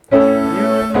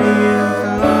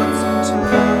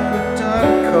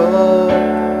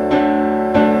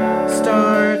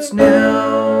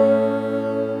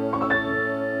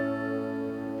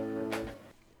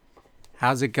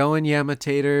How's it going,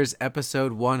 Yamitators?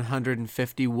 Episode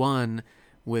 151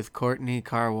 with Courtney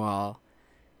Carwall.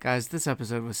 Guys, this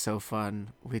episode was so fun.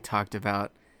 We talked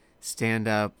about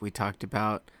stand-up. We talked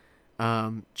about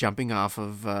jumping off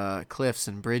of cliffs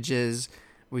and bridges.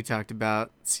 We talked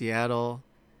about Seattle.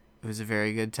 It was a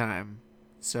very good time.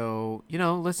 So,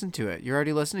 listen to it. You're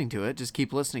already listening to it. Just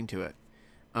keep listening to it.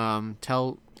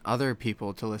 Tell other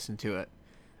people to listen to it.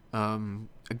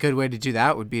 A good way to do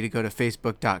that would be to go to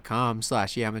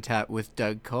facebook.com/Yamatat with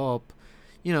Doug Culp.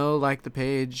 Like the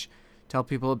page, tell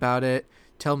people about it,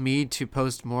 tell me to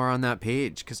post more on that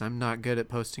page because I'm not good at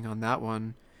posting on that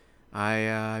one.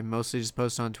 I mostly just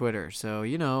post on Twitter, so,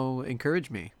 encourage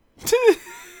me.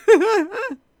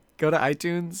 Go to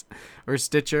iTunes or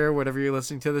Stitcher, whatever you're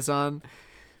listening to this on.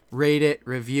 Rate it,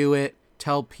 review it,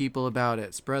 tell people about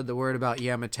it. Spread the word about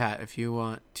Yamatat if you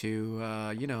want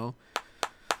to,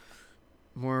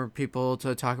 more people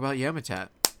to talk about Yamatat.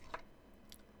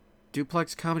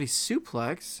 Duplex Comedy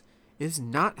Suplex is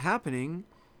not happening,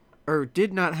 or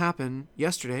did not happen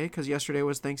yesterday, because yesterday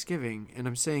was Thanksgiving, and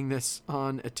I'm saying this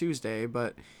on a Tuesday,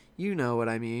 but you know what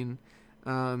I mean.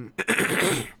 I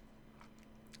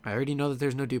already know that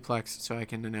there's no Duplex, so I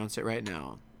can announce it right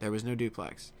now. There was no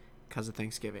Duplex because of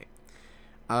Thanksgiving.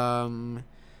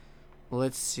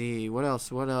 Let's see. What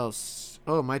else?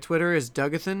 Oh, my Twitter is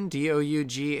Dougathan,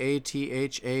 Dougathan.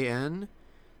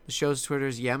 The show's Twitter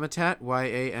is Yamatat,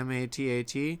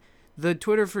 Yamatat. The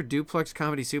Twitter for Duplex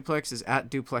Comedy Suplex is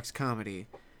 @DuplexComedy.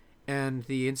 And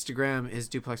the Instagram is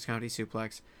Duplex Comedy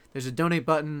Suplex. There's a donate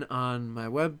button on my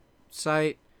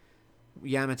website,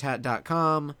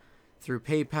 Yamatat.com, through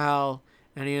PayPal.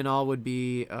 Any and all would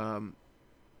be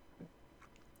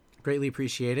greatly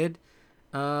appreciated.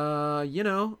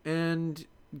 And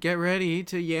get ready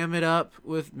to yam it up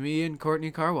with me and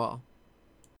Courtney Carwall.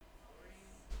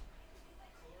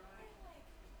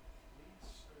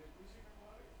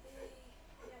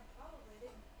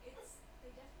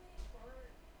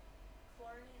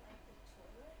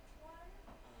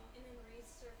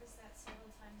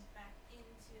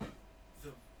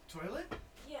 The toilet?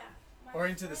 Yeah. Or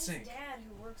into the sink? My dad,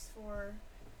 who works for,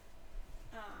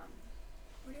 where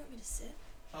do you want me to sit?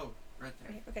 Oh, right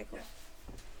there. Right here. Okay, cool. Yeah.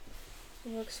 He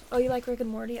works. Oh, you like Rick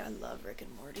and Morty? I love Rick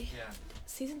and Morty. Yeah.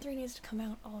 Season 3 needs to come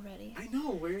out already. I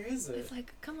know. Where is it? It's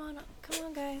like, come on,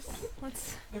 guys.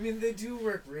 Let's. I mean, they do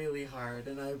work really hard,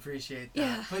 and I appreciate that.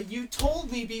 Yeah. But you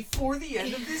told me before the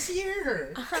end of this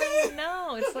year. I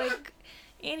know. It's like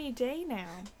any day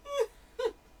now.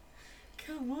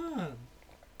 Come on.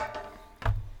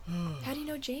 How do you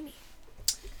know Jamie?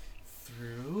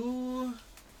 Through...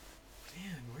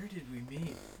 Man, where did we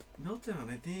meet? Meltdown,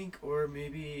 I think, or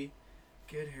maybe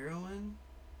Good Heroin.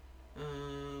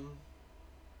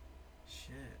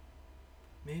 Shit.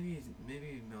 Maybe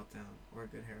Meltdown or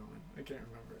Good Heroin. I can't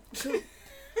remember.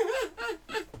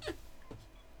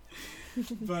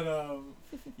 But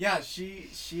yeah, she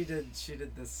did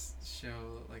this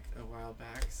show like a while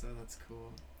back, so that's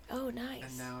cool. Oh, nice.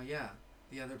 And now,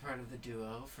 the other part of the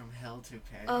duo, From Hell to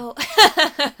Pay. Oh,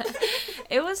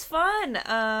 it was fun.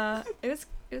 It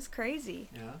was crazy.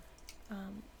 Yeah.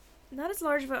 Not as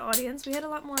large of an audience. We had a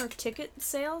lot more ticket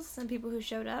sales than people who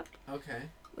showed up. Okay.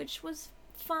 Which was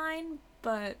fine,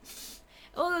 but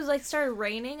it was like started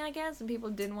raining, I guess, and people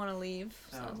didn't want to leave.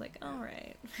 So I was like, all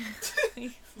right.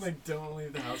 Like, don't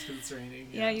leave the house because it's raining.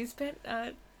 Yeah, you spent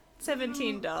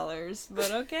 $17,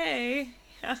 but okay.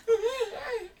 Yeah.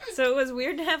 So it was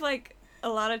weird to have like a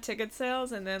lot of ticket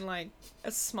sales and then like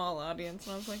a small audience,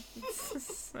 and I was like, this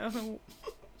is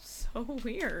so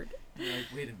weird. You're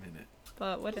like, wait a minute.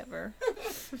 But whatever.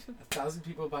 1,000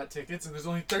 people bought tickets and there's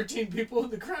only 13 people in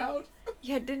the crowd.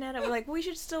 Yeah, it didn't add up. We're like, we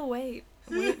should still wait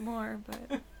more, but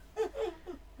like,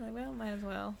 well, might as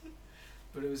well.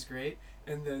 But it was great,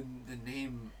 and then the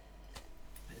name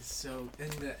is so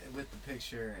with the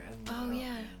picture and the,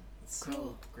 yeah, it's cool.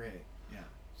 so great. Yeah.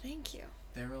 Thank you.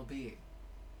 There will be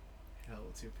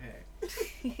hell to pay.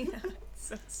 Yeah, it's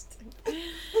so stupid.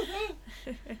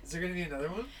 Is there gonna be another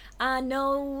one?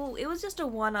 No, it was just a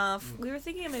one-off. We were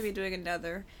thinking of maybe doing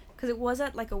another, because it was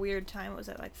at like a weird time. It was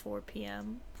at like 4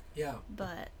 p.m. Yeah.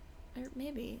 But, or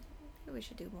maybe we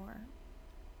should do more.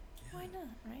 Yeah. Why not,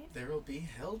 right? There will be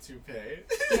hell to pay.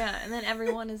 Yeah, and then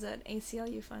everyone is an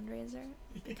ACLU fundraiser.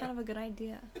 Yeah. Kind of a good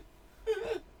idea.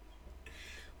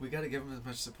 We gotta give them as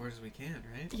much support as we can,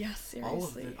 right? Yeah,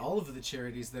 seriously. All of the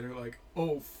charities that are like,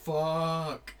 oh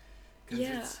fuck, because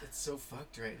yeah. it's so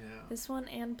fucked right now. This one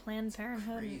and Planned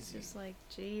Parenthood is crazy. just like,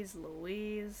 geez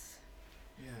Louise.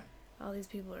 Yeah. All these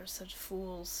people are such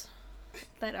fools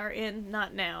that are in,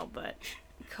 not now, but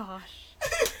gosh.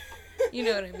 You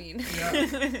know what I mean? Yeah.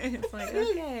 It's like,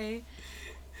 okay.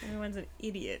 Everyone's an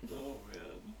idiot. Oh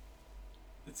man,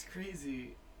 it's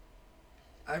crazy.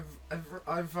 I've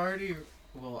already.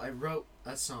 Well, I wrote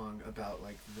a song about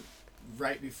like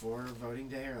right before voting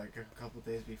day, or like a couple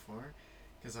days before,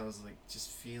 because I was like just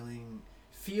feeling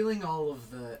all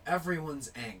of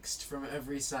everyone's angst from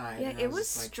every side. Yeah, and I it was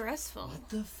just like, stressful. what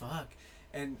the fuck?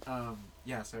 And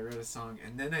yeah, so I wrote a song,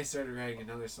 and then I started writing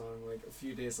another song like a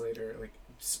few days later, like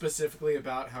specifically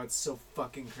about how it's so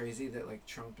fucking crazy that like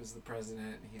Trump is the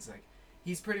president, and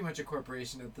he's pretty much a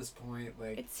corporation at this point.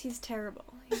 Like He's terrible.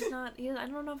 He's not. I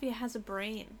don't know if he has a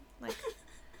brain. Like,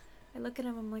 I look at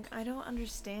him, I'm like, I don't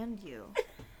understand you.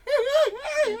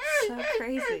 It's so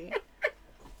crazy.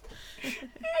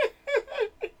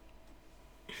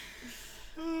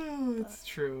 Oh, it's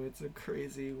true. It's a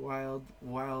crazy, wild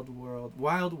world.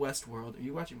 Wild West world. Are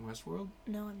you watching Westworld?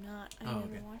 No, I'm not. I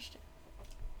haven't watched it.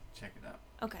 Check it out.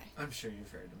 Okay. I'm sure you've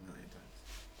heard a million times.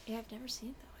 Yeah, I've never seen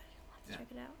it though. I'll have to check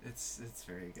it out. It's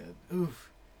very good.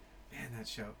 Oof. Man, that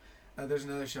show. There's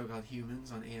another show called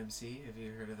Humans on AMC. Have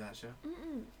you heard of that show?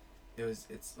 Mm-mm.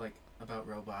 It's like about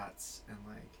robots, and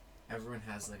like everyone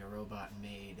has like a robot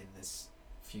made in this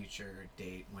future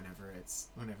date whenever it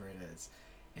is.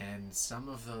 And some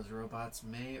of those robots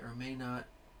may or may not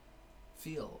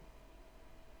feel.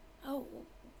 Oh,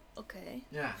 okay.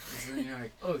 Yeah. So then you're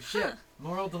like, oh shit,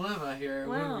 moral dilemma here.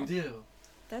 Wow. What do we do?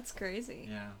 That's crazy.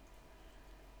 Yeah.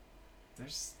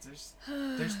 There's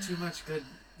too much good.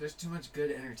 There's too much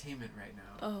good entertainment right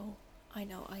now. Oh, I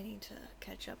know. I need to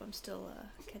catch up. I'm still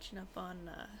catching up on.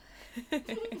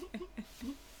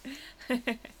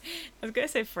 I was gonna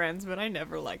say Friends, but I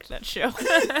never liked that show.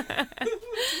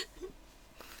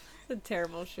 It's a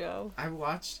terrible show. I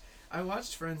watched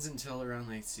Friends until around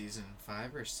like season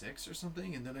 5 or 6 or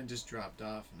something, and then I just dropped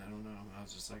off, and I don't know. I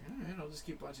was just like, all right, I'll just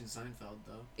keep watching Seinfeld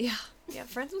though. Yeah.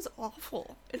 Friends was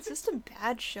awful. It's just a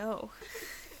bad show.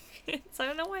 I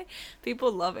don't know why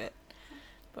people love it,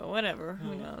 but whatever.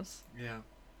 Who knows? Yeah.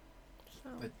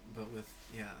 So. But with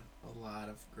a lot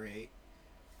of great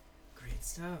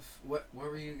stuff. What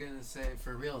were you gonna say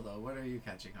for real though? What are you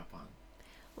catching up on?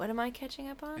 What am I catching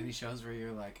up on? Any shows where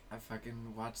you're like, I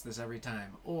fucking watch this every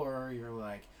time, or you're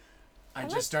like, I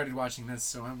just started watching this,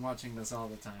 so I'm watching this all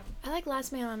the time. I like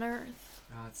Last Man on Earth.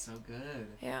 Oh, it's so good.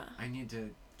 Yeah. I need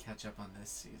to catch up on this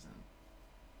season.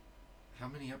 How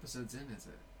many episodes in is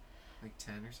it? Like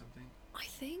 10 or something? I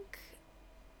think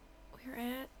we're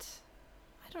at,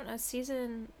 I don't know,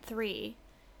 season 3.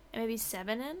 And maybe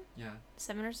 7 in? Yeah.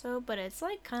 7 or so, but it's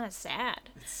like kind of sad.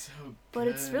 It's so good. But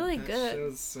it's really that good.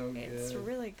 Show's so good. It's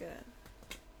really good.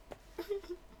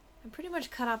 I'm pretty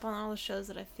much caught up on all the shows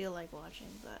that I feel like watching,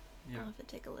 but I'll have to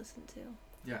take a listen to.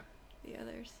 Yeah. The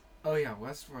others. Oh yeah,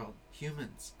 Westworld.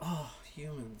 Humans. Oh,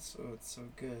 Humans. Oh, it's so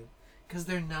good. Because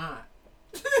they're not.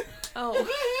 Oh.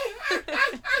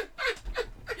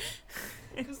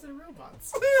 Because they're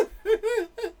robots.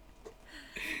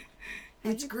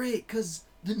 It's great because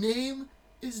the name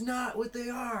is not what they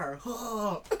are.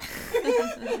 Oh.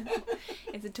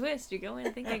 It's a twist. You go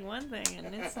in thinking one thing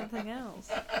and it's something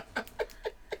else.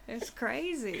 It's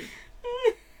crazy.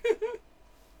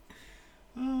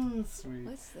 Oh, that's sweet.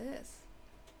 What's this?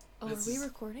 Oh, This are we is-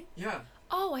 recording? Yeah.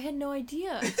 Oh, I had no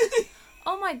idea.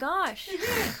 Oh my gosh.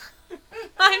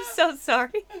 I'm so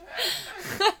sorry.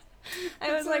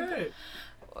 I was like, right.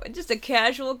 just a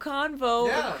casual convo.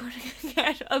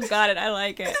 Yeah. Oh, got it. I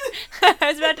like it. I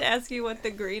was about to ask you what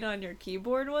the green on your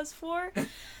keyboard was for.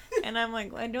 And I'm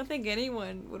like, I don't think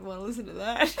anyone would want to listen to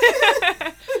that.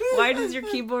 Why does your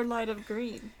keyboard light up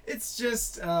green? It's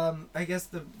just, I guess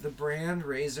the brand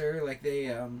Razer, like they,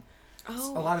 a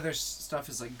lot of their stuff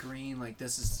is like green. Like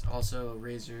this is also a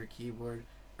Razer keyboard,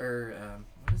 or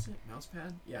what is it?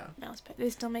 Mousepad? Yeah. Mousepad. They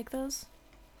still make those?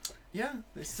 Yeah,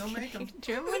 they still make them.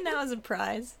 Do you remember when that was a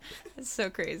prize? It's so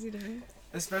crazy to me.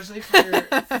 Especially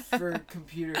for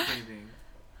computer gaming.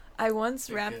 I once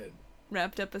They're good.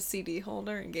 wrapped up a CD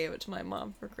holder and gave it to my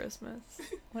mom for Christmas.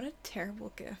 What a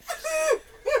terrible gift.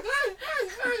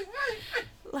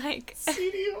 Like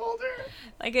CD holder.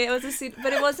 Like it was a CD,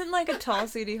 but it wasn't like a tall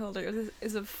CD holder. It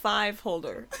was a 5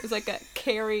 holder. It was like a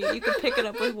carry. You could pick it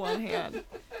up with one hand.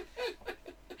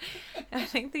 I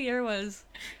think the year was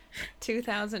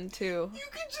 2002. You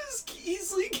could just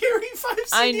easily carry 5 CDs.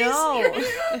 I know. In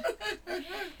your hand.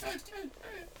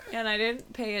 And I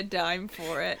didn't pay a dime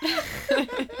for it.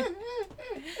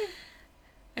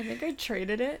 I think I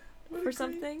traded it for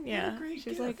something. Yeah. She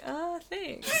was like,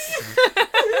 thanks.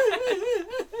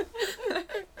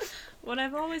 What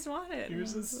I've always wanted.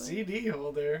 Here's a CD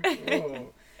holder. Oh,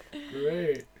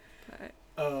 great. But,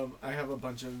 I have a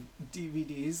bunch of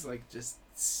DVDs like just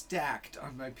stacked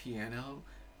on my piano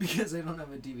because I don't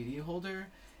have a DVD holder,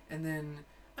 And then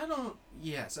I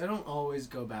don't always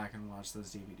go back and watch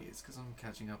those DVDs because I'm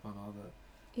catching up on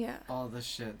all the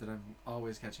shit that I'm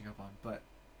always catching up on. But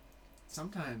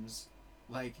sometimes,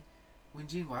 like when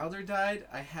Gene Wilder died,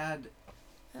 I had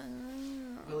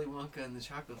Willy Wonka and the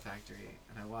Chocolate Factory,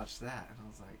 and I watched that, and I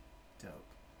was like, dope.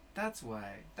 That's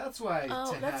why.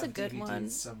 Oh, that's a good DVDs one.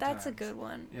 sometimes. That's a good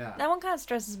one. Yeah. That one kind of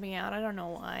stresses me out. I don't know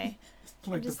why.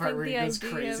 Like the part where he goes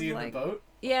crazy in the boat.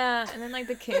 Yeah, and then like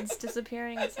the kids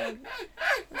disappearing. It's like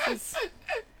it's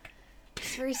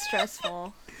very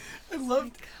stressful. I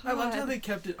loved how they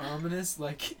kept it ominous.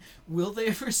 Like, will they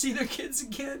ever see their kids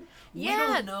again? Yeah,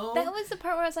 we don't know. That was the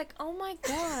part where I was like, oh my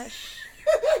gosh.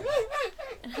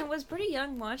 And I was pretty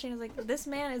young watching. I was like, this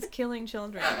man is killing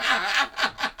children.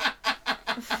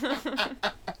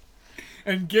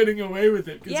 And getting away with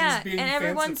it. Yeah, he's being and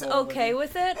everyone's fanciful okay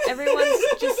with it. Everyone's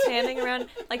just standing around.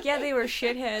 Like, yeah, they were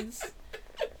shitheads.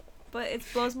 But it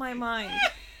blows my mind.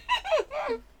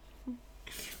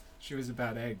 She was a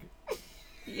bad egg.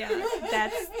 Yeah,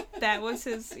 that was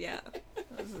his, yeah.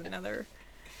 That was another.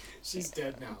 She's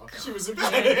dead now. She was a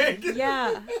bad egg.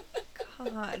 Yeah.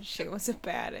 God, she was a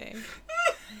bad egg.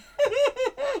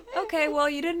 Okay, well,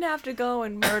 you didn't have to go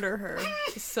and murder her,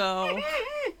 so...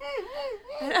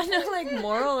 I know, like,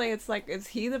 morally, it's like, is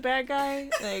he the bad guy?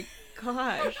 Like,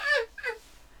 gosh.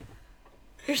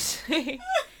 You're saying...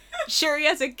 Sure, he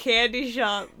has a candy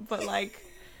shop, but, like...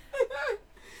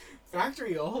 A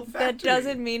whole factory. That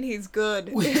doesn't mean he's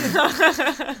good. With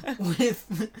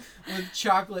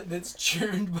chocolate that's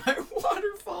churned by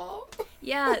waterfall.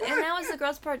 Yeah, and that was the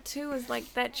gross part too, is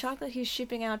like that chocolate he's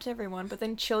shipping out to everyone, but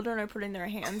then children are putting their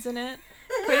hands in it.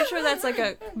 Pretty sure that's like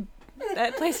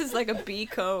that place is like a B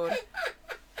code.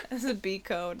 It's a B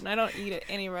code, and I don't eat at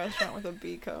any restaurant with a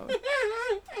B code.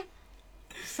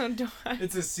 So do I.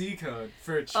 It's a C code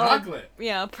for chocolate.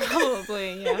 Yeah,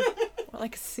 probably, yeah. More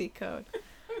like a C code.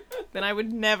 Then I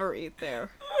would never eat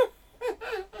there.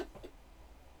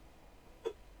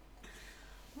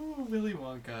 Oh, Willy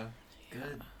Wonka.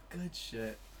 Good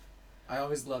shit. I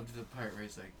always loved the part where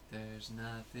he's like, there's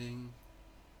nothing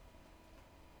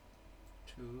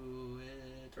to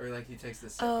it. Or like he takes the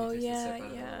sip, Oh, the sip yeah, out of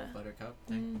the yeah. little buttercup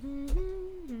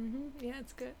thing. Yeah,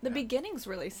 it's good. The Yeah. beginning's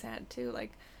really sad too.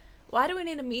 Like, why do we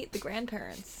need to meet the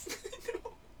grandparents?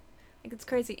 Like, it's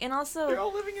crazy. And also... They're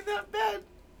all living in that bed.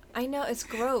 I know, it's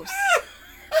gross.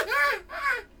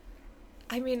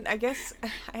 I mean, I guess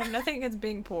I have nothing against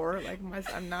being poor. Like,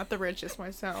 I'm not the richest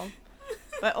myself.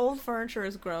 But old furniture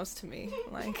is gross to me.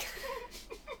 Like,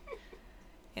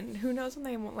 and who knows when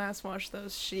they won't last wash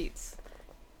those sheets.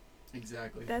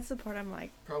 Exactly. That's the part I'm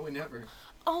like. Probably never.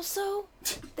 Also,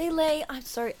 they lay, I'm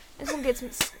sorry, this one gets me,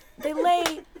 they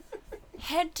lay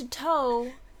head to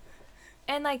toe,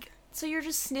 and like, so you're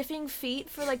just sniffing feet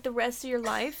for like the rest of your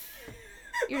life?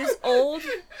 You're just old?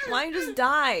 Why don't you just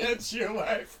die? That's your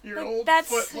life. Your Like, old that's-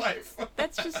 foot life.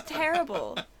 That's just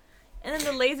terrible. And then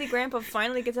the lazy grandpa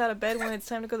finally gets out of bed when it's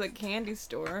time to go to the candy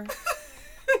store.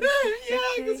 Yeah,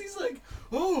 because he's like,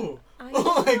 I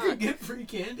know. could get free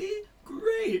candy?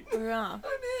 Great. Yeah.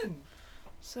 I'm in.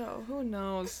 So, who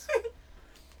knows?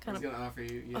 I was going to offer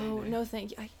you. Oh, no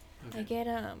thank you. I Okay. get,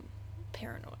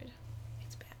 paranoid.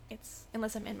 It's bad. It's,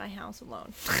 unless I'm in my house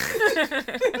alone.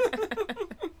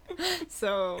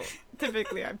 So,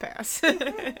 typically I pass.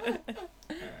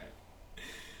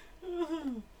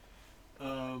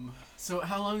 So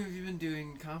how long have you been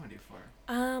doing comedy for?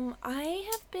 I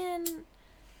have been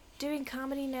doing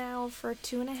comedy now for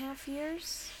 2.5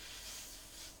 years.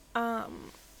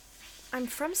 I'm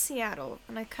from Seattle,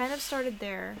 and I kind of started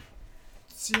there.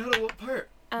 Seattle, what part?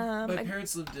 My I-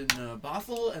 parents lived in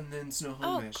Bothell and then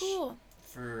Snohomish. Oh, cool.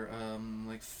 For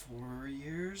like 4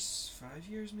 years, 5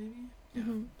 years maybe. Yeah.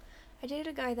 Hmm. I dated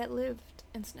a guy that lived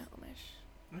in Snohomish.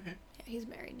 Okay. Yeah, he's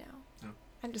married now. Oh.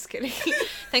 I'm just kidding.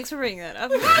 Thanks for bringing that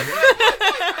up.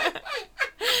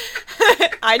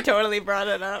 I totally brought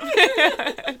it up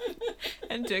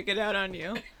and took it out on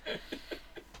you.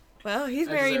 Well, he's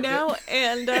I married deserved now, it.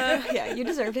 and yeah, you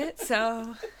deserved it.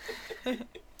 So,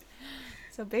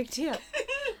 so big deal.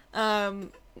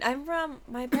 I'm from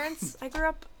my parents. I grew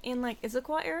up in like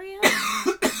Issaquah area,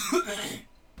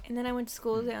 and then I went to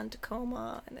school down in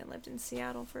Tacoma, and then lived in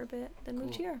Seattle for a bit. Then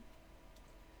moved Cool. here.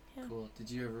 Yeah. Cool. Did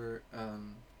you ever,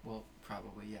 well,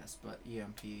 probably yes, but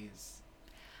EMPs,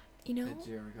 You know. did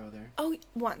you ever go there? Oh,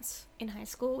 once in high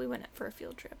school we went for a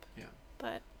field trip. Yeah.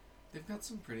 But They've got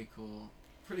some pretty cool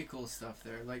stuff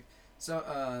there. Like, so,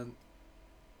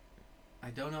 I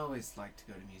don't always like to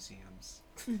go to museums,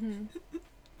 mhm.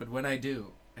 but when I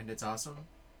do, and it's awesome,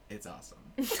 it's awesome.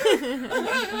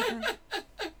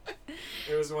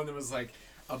 There was one that was like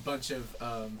a bunch of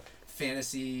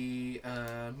fantasy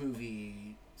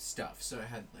movie stuff. So it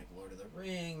had like Lord of the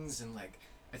Rings and like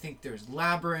I think there's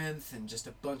Labyrinth and just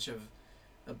a bunch of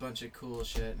cool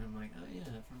shit. And I'm like, oh yeah,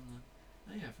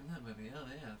 from that movie. Oh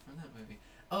yeah, from that movie.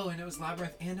 Oh, and it was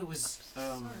Labyrinth, and it was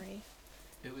Sorry.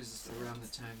 it was around the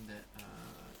time that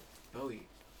Bowie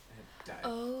had died.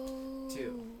 Oh.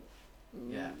 Too.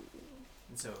 Yeah.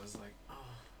 And so it was like,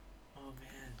 oh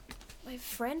man. My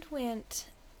friend went.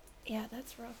 Yeah,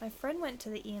 that's rough. My friend went to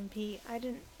the EMP. I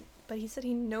didn't, but he said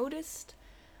he noticed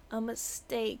a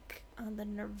mistake on the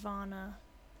Nirvana,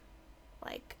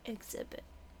 like, exhibit.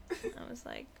 I was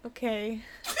like, okay.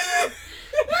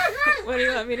 What do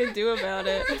you want me to do about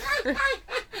it?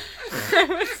 I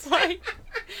was like,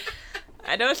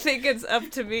 I don't think it's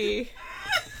up to me.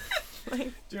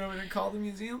 Like, do you want me to call the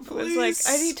museum I police? was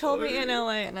like, he told me in LA,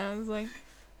 and I was like,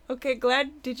 okay,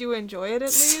 glad. Did you enjoy it at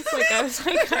least? Like, I was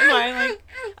like,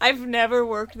 I've never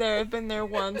worked there. I've been there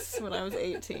once when I was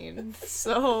 18.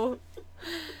 So,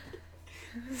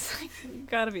 I was like, you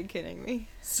gotta be kidding me.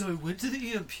 So I went to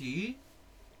the EMP,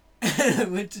 and I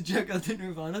went to check out the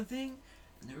Nirvana thing,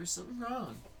 and there was something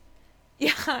wrong.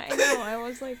 Yeah, I know. I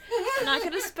was like, I'm not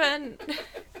gonna spend.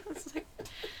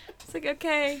 It's like,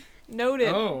 okay, noted.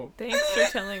 Oh. Thanks for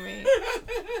telling me.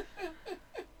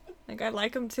 Like, I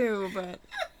like him too, but.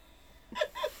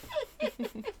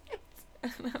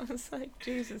 And I was like,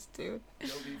 Jesus, dude.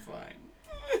 You'll be fine.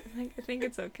 Like, I think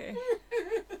it's okay.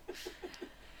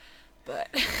 But.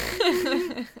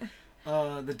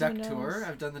 The duck tour.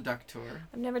 I've done the duck tour.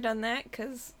 I've never done that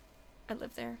because I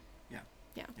live there.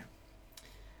 Yeah.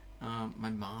 My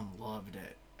mom loved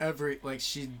it.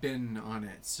 She'd been on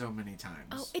it so many times.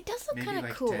 Oh, it does look maybe kind of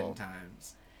like cool. 10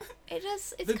 times. It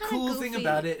does. It's the kind of cool goofy. thing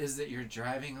about it is that you're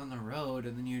driving on the road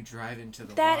and then you drive into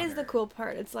the That water. is the cool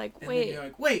part. It's like, And wait. then you're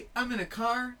like, wait, I'm in a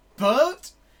car?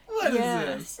 Boat? What is Yeah.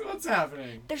 this? What's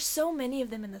happening? There's so many of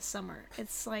them in the summer.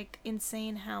 It's like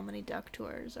insane how many duck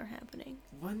tours are happening.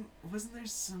 Wasn't there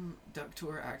some duck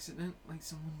tour accident? Like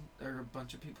someone or a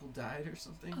bunch of people died or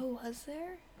something? Oh, was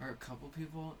there? Or a couple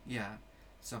people? Yeah,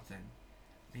 something.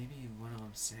 Maybe one of them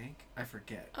sank? I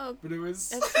forget. Oh, but it was...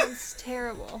 that sounds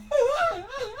terrible.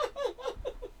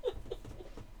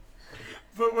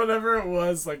 But whatever it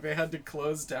was, like they had to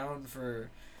close down for,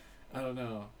 I don't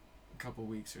know, a couple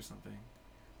weeks or something.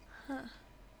 Huh.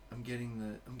 I'm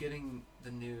getting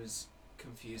the news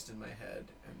confused in my head,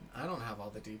 and I don't have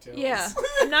all the details. Yeah,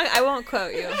 I won't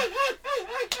quote you.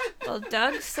 Well,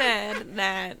 Doug said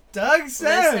that. Doug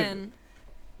said.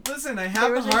 Listen, I have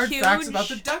the was a hard facts huge about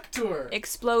the duck tour.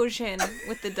 explosion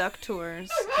with the duck tours,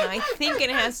 and I think it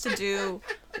has to do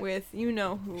with you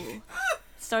know who. It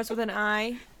starts with an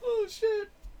I. Oh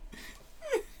shit.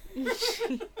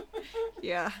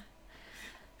 Yeah.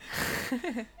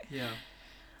 Yeah.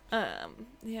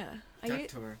 Yeah. Duck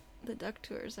tour. The duck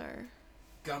tours are.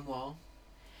 Gumwall.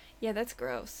 Yeah, that's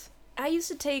gross. I used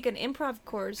to take an improv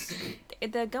course.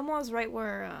 The gum wall's right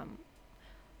where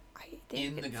I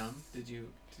think In the gum? Did you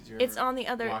it's ever on the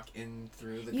other. walk in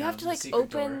through the You gum, have to the like secret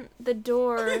open door? the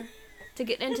door to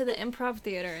get into the improv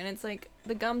theater, and it's like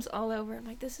the gum's all over. I'm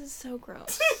like, this is so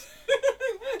gross.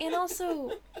 And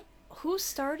also, who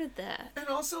started that? And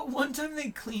also, one time they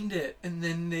cleaned it, and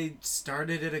then they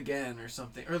started it again or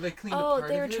something. Or they cleaned a Oh, part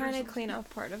they of were it or trying to something. clean off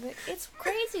part of it. It's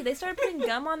crazy. They started putting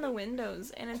gum on the windows,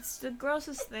 and it's the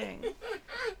grossest thing.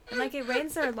 And like, it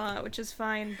rains there a lot, which is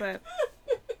fine, but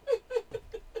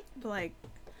like,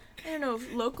 I don't know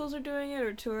if locals are doing it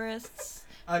or tourists.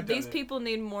 I've done These it. people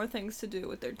need more things to do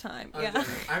with their time. I've Yeah. done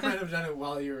it. I might have done it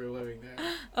while you were living there.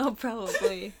 Oh,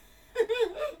 probably.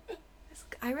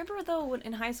 I remember though when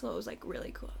in high school it was like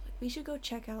really cool. Like, we should go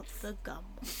check out the gum.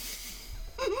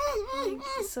 Like,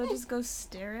 so just go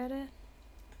stare at it.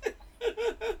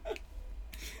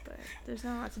 But there's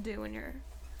not a lot to do when you're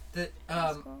in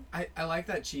school. I like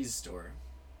that cheese store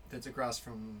that's across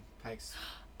from Pike's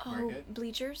Oh, Market.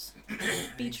 bleachers? I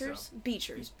think Beechers? so.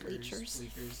 Beechers.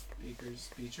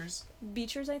 Beechers.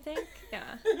 Beechers, I think?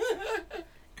 Yeah.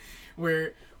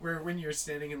 Where when you're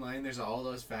standing in line, there's all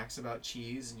those facts about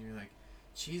cheese, and you're like,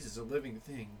 cheese is a living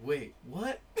thing. Wait,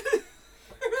 what?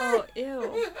 Oh,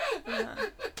 ew. Yeah.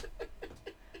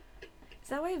 Is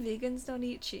that why vegans don't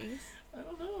eat cheese? I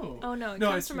don't know. Oh, no, it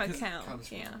No, comes it's from a because it cow. comes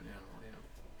from Yeah. an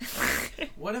animal, yeah.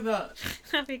 What about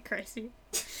That'd be crazy.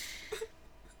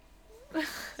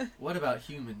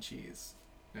 human cheese?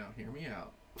 Now, hear me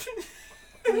out.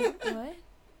 Wait, what?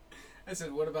 I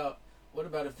said, what about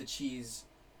if the cheese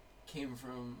came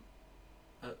from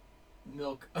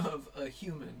milk of a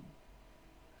human?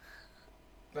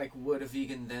 Like, would a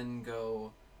vegan then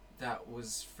go, that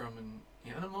was from an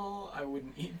animal? I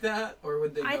wouldn't eat that? Or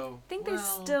would they go, I think well... they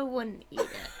still wouldn't eat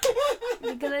it.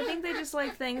 Because I think they just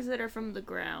like things that are from the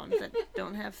ground that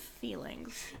don't have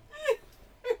feelings.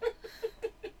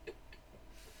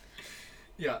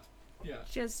 Yeah.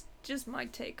 Just my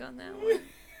take on that one.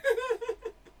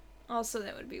 Also,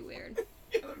 that would be weird.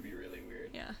 Yeah, that would be really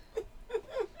weird. Yeah.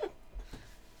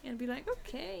 And be like,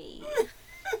 okay.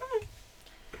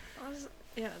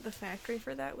 Yeah, the factory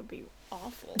for that would be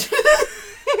awful.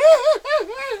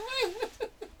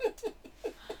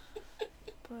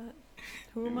 But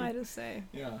who am I to say?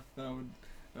 Yeah, that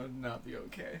would not be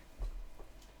okay.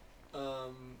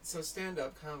 So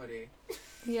stand-up comedy.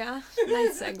 Yeah,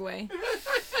 nice segue.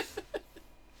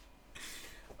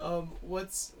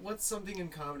 What's something in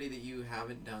comedy that you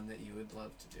haven't done that you would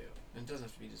love to do? And it doesn't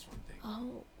have to be just one thing.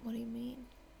 Oh, what do you mean?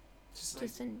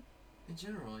 Just in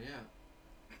general, yeah.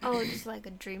 Oh, just like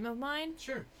a dream of mine?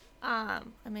 Sure. I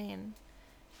mean,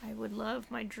 I would love,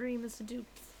 my dream is to do,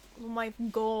 my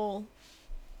goal,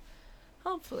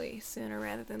 hopefully sooner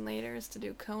rather than later, is to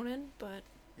do Conan, but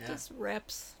just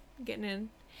reps, getting in,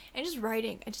 and just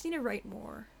writing. I just need to write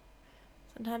more.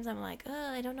 Sometimes I'm like,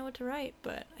 I don't know what to write,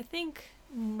 but I think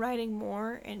writing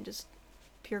more and just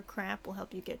pure crap will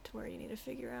help you get to where you need to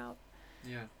figure out.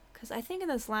 Yeah. Because I think in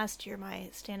this last year, my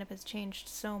stand-up has changed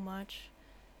so much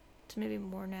to maybe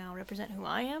more now represent who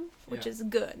I am, which is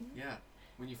good. Yeah.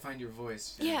 When you find your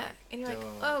voice. Yeah. And you're like,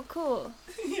 oh, cool.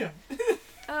 Yeah.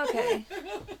 Okay.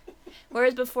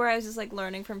 Whereas before I was just like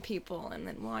learning from people and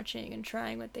then watching and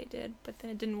trying what they did, but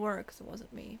then it didn't work because it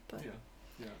wasn't me. But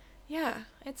yeah,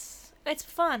 it's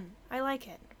fun. I like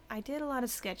it. I did a lot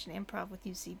of sketch and improv with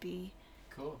UCB.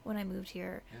 Cool. When I moved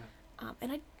here. Yeah.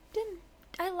 And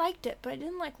I liked it, but I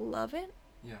didn't like love it.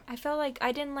 Yeah. I felt like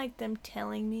I didn't like them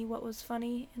telling me what was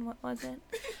funny and what wasn't.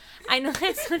 I know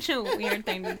that's such a weird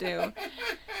thing to do.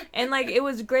 And like it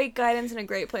was great guidance and a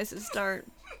great place to start,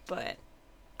 but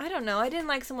I don't know. I didn't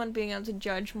like someone being able to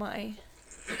judge my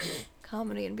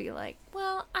comedy and be like,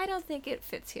 well, I don't think it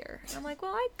fits here. I'm like,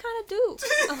 well, I kind of do.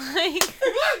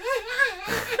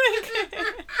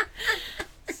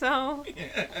 So.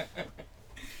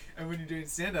 And when you're doing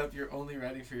stand-up, you're only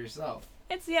writing for yourself.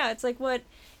 It's like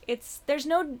there's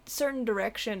no certain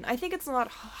direction. I think it's a lot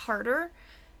harder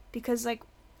because like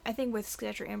I think with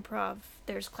sketch or improv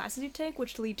there's classes you take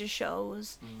which lead to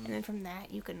shows, and then from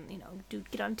that you can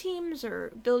get on teams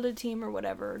or build a team or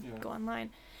whatever, go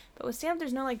online. But with stand-up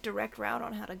there's no like direct route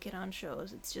on how to get on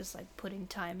shows. It's just like putting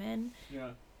time in,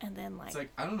 and then like it's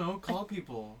like, I don't know, call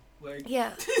people, like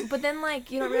but then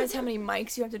like you don't realize how many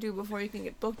mics you have to do before you can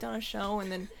get booked on a show, and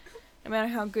then no matter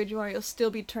how good you are, you'll still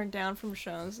be turned down from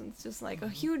shows. And it's just like a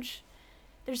huge...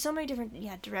 There's so many different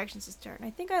directions to start. And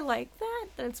I think I like that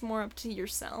it's more up to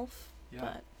yourself. Yeah.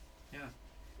 But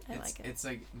I like it.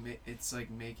 It's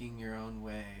like making your own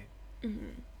way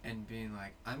and being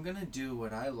like, I'm going to do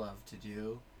what I love to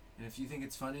do. And if you think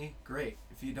it's funny, great.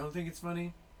 If you don't think it's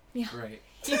funny, great.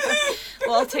 Yeah.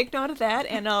 Well, I'll take note of that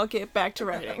and I'll get back to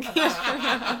writing.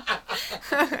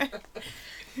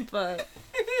 But...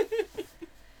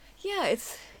 Yeah,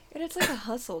 it's like a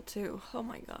hustle too. Oh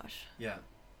my gosh. Yeah.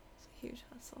 It's a huge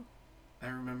hustle. I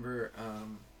remember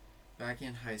back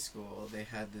in high school they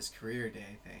had this career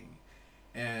day thing,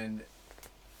 and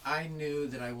I knew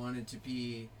that I wanted to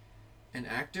be an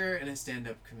actor and a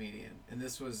stand-up comedian, and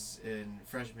this was in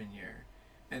freshman year,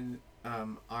 and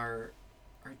our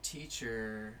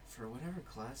teacher for whatever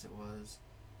class it was,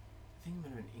 I think it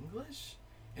might have been English.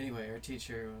 Anyway, our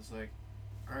teacher was like,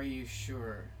 "Are you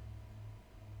sure?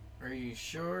 Are you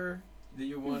sure that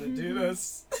you want to do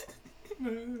this?"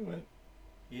 And I went,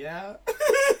 yeah.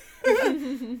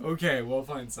 Okay, we'll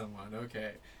find someone.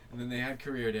 Okay. And then they had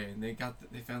career day, and they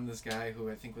found this guy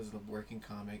who I think was a working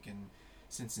comic in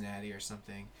Cincinnati or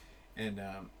something, and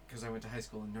because I went to high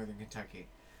school in Northern Kentucky.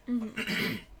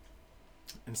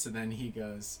 And so then he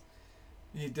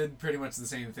did pretty much the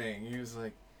same thing. He was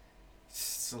like,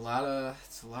 it's a lot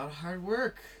of hard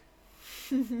work.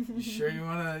 You sure you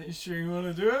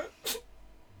wanna do it?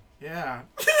 Yeah.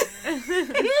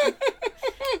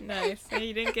 Nice. So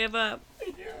you didn't give up.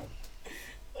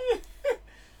 Yeah.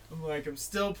 I'm like, I'm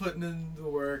still putting in the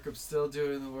work. I'm still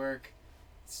doing the work.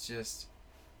 It's just,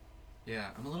 yeah,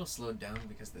 I'm a little slowed down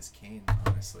because of this cane,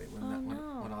 honestly, when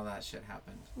all that shit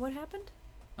happened. What happened?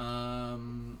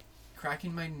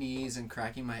 Cracking my knees and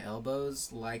cracking my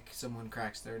elbows like someone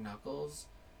cracks their knuckles,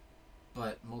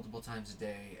 but multiple times a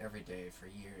day, every day for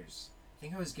years. I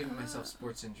think I was giving myself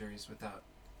sports injuries without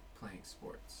playing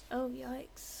sports. Oh,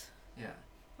 yikes. Yeah.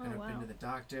 Oh, and I've wow. been to the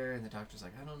doctor, and the doctor's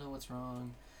like, I don't know what's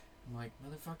wrong. I'm like,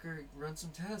 motherfucker, run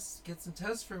some tests. Get some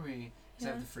tests for me. Because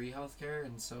I have the free healthcare,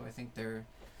 and so I think they're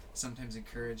sometimes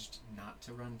encouraged not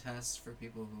to run tests for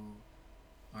people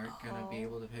who aren't gonna be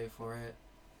able to pay for it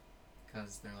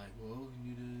because they're like, well, we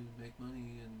need to make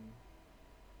money, and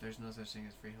there's no such thing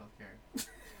as free healthcare.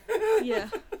 Yeah.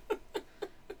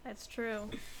 That's true.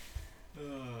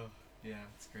 Oh, yeah,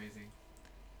 it's crazy.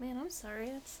 Man, I'm sorry.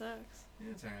 That sucks.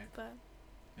 Yeah, it's alright. But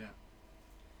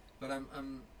But I'm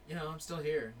still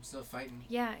here. I'm still fighting.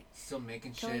 yeah, Still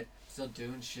making Kelly- shit. Still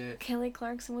doing shit. Kelly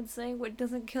Clarkson would say, "What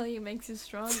doesn't kill you makes you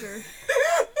stronger."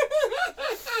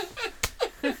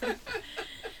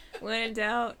 When in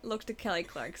doubt, look to Kelly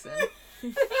Clarkson.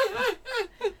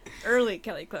 Early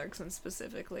Kelly Clarkson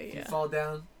specifically. If you Yeah. fall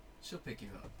down, she'll pick you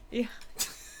up. Yeah.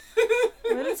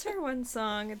 What is her one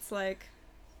song? It's like,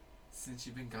 Since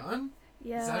you've been gone?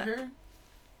 yeah. Is that her?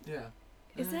 Yeah.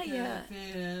 Is that, yeah?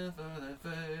 Feel for the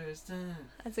first time.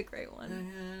 That's a great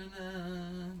one.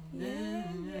 Yeah.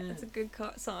 That's a good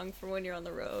song for when you're on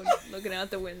the road, looking out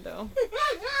the window.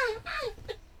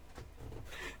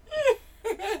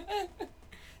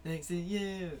 Thanks to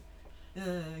you,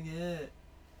 I get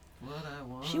what I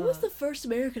want. She was the first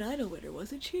American Idol winner,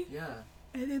 wasn't she? Yeah.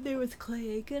 And then there was Clay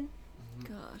Aiken. Mhm.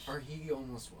 Gosh. Or he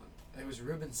almost won. It was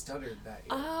Ruben Studdard that year.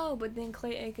 Oh, but then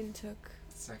Clay Aiken took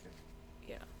Second.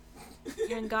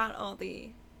 and got all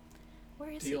the. Where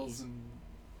is Deals he? and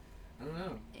I don't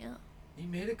know. Yeah. He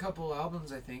made a couple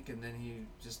albums, I think, and then he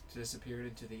just disappeared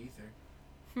into the ether.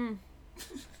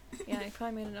 Yeah, he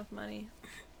probably made enough money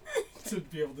To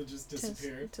be able to just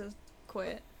to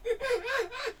quit.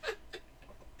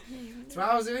 That's why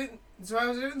I was in it. That's why I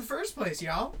was in it in the first place,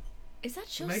 y'all. Is that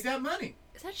show? To make that money.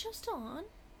 Is that show still on?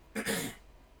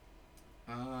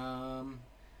 I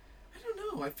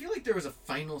don't know. I feel like there was a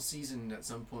final season at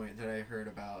some point that I heard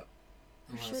about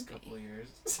in the There last should be. couple of years.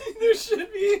 There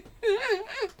should be.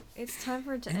 It's time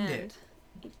for it to End end.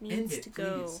 it. It needs to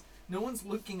go. please. No one's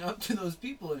looking up to those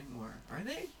people anymore, are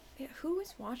they? Yeah, who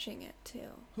is watching it too?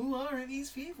 Who are these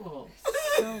people?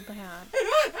 So bad.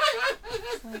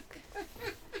 It's like,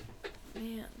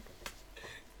 man.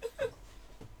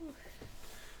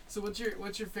 So what's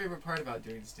your favorite part about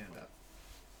doing stand up?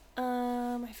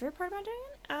 My favorite part about doing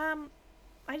it?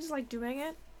 I just like doing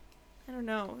it. I don't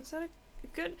know. Is that a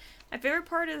good? My favorite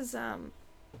part is, it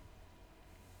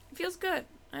feels good.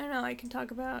 I don't know. I can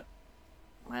talk about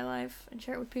my life and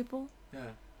share it with people.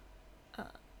 Yeah.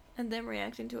 And them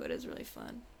reacting to it is really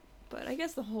fun. But I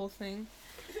guess the whole thing,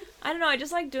 I don't know. I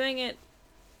just like doing it.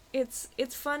 It's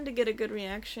fun to get a good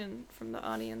reaction from the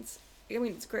audience. I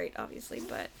mean, it's great, obviously,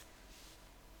 but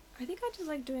I think I just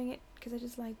like doing it because I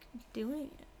just like doing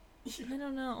it. I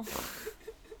don't know.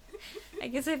 I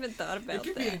guess I haven't thought about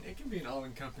that. It can be an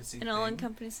all-encompassing An thing.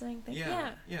 all-encompassing thing.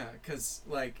 Yeah, because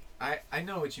like I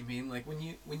know what you mean. Like when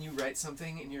you write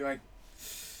something and you're like,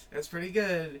 that's pretty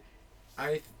good.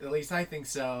 At least I think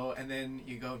so. And then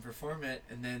you go and perform it,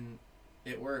 and then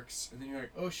it works, and then you're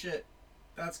like, oh shit,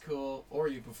 that's cool. Or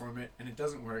you perform it and it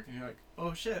doesn't work, and you're like,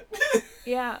 oh shit.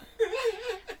 Yeah.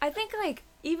 I think like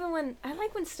even when I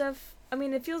like when stuff. I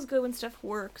mean, it feels good when stuff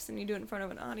works and you do it in front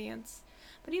of an audience.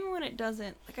 But even when it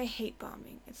doesn't, like I hate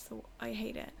bombing. I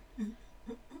hate it.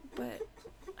 But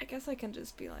I guess I can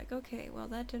just be like, okay, well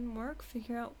that didn't work.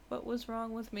 Figure out what was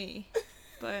wrong with me.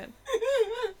 But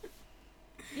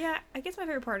yeah, I guess my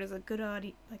favorite part is a good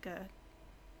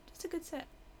just a good set,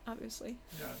 obviously.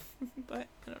 Yeah. But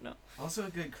I don't know. Also a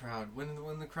good crowd.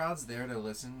 When the crowd's there to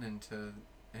listen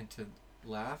and to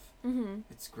laugh,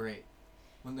 it's great.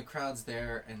 When the crowd's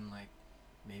there and like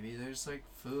maybe there's like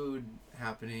food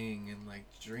happening and like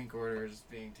drink orders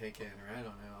being taken, or I don't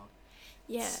know.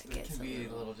 Yeah, It can be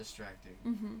a little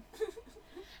distracting.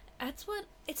 That's what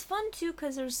it's fun too,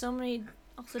 because there's so many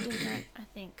also different. I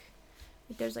think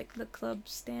like, there's like the club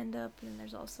stand up, and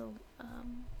there's also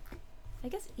I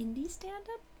guess indie stand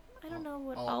up. I don't know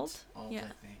what alt. Yeah.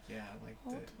 I think like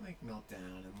Alt. like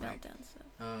Meltdown and like Meltdown stuff.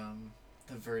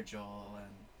 the Virgil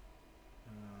and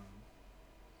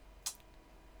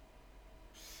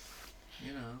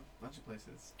a bunch of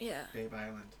places. Yeah. Babe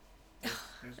Island.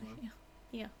 There's one.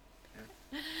 Yeah.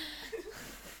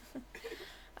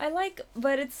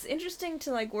 But it's interesting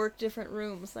to like work different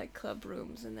rooms, like club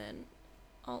rooms and then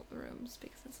alt rooms,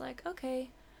 because it's like, okay.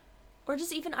 Or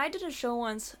just even, I did a show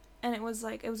once, and it was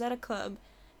at a club,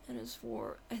 and it was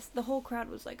the whole crowd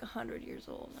was like 100 years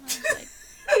old, and I was like,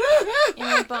 and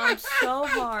I bombed so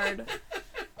hard.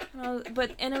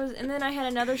 And then I had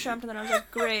another show after that, and I was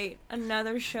like, great,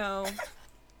 another show.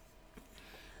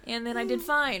 And then I did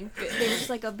fine. They were just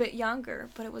like a bit younger,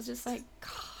 but it was just like,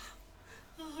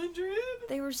 100?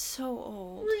 they were so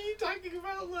old. Were you talking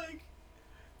about like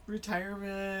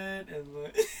retirement and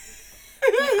like?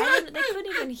 They couldn't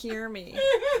even hear me.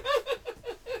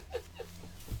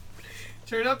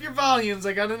 Turn up your volumes.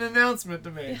 I got an announcement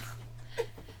to make.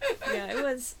 Yeah, it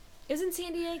was in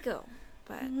San Diego,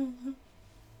 but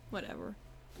whatever.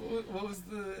 What was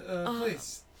the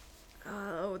place?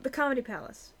 The Comedy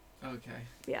Palace. Okay.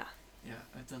 Yeah. Yeah,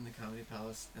 I've done the Comedy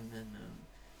Palace, and then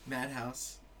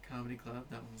Madhouse Comedy Club.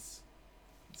 That was.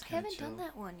 I haven't done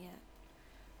that one yet.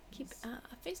 Keep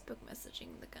Facebook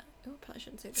messaging the guy. Oh, probably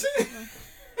shouldn't say this.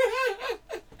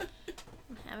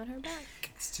 I haven't heard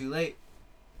back. It's too late.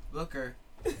 Book her.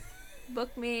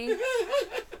 Book me.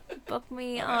 Book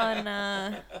me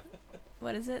on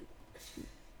what is it?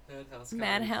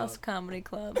 Madhouse Comedy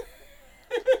Club.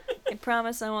 I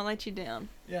promise I won't let you down.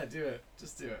 Yeah, do it.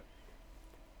 Just do it.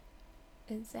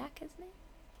 Is Zach his name?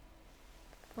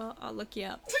 Well, I'll look you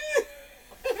up.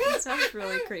 That sounds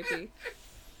really creepy.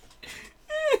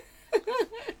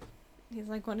 He's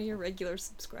like one of your regular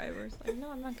subscribers. Like,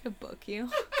 no, I'm not gonna book you.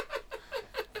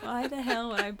 Why the hell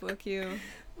would I book you?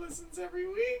 Listens every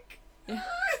week. Yeah.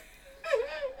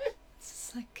 It's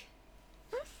just like.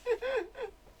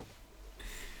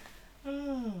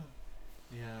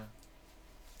 Yeah.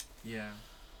 Yeah.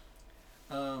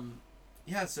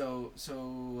 Yeah. So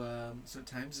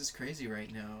times is crazy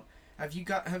right now. Have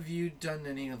you done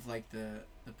any of like the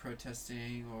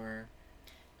protesting or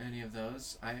any of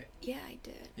those? Yeah, I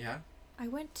did. Yeah. I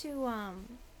went to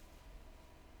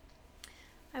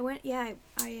I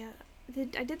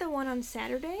did the one on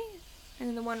Saturday, and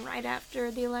then the one right after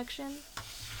the election.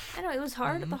 I know it was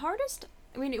hard. Mm-hmm. The hardest.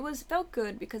 I mean, felt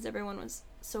good because everyone was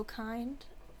so kind.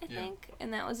 I think,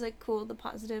 and that was like cool. The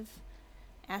positive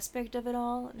aspect of it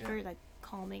all, very like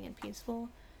calming and peaceful.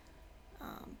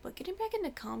 But getting back into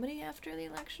comedy after the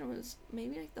election was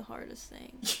maybe like the hardest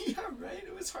thing. Yeah, right.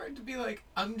 It was hard to be like,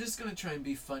 I'm just gonna try and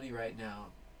be funny right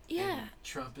now. Yeah. And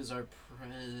Trump is our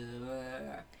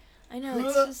president. I know,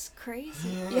 it's just crazy.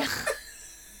 Yeah.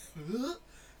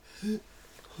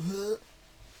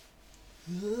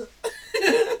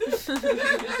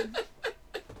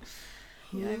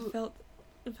 Yeah,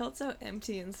 it felt so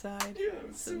empty inside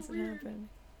since it happened.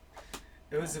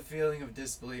 It was a feeling of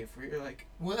disbelief where you're like,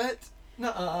 what?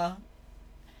 Nuh-uh.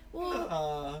 Well,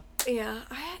 Nuh-uh. yeah,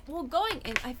 going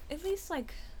in, at least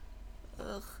like,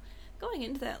 going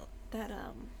into that,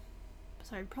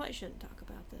 sorry, probably shouldn't talk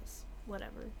about this,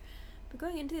 whatever. But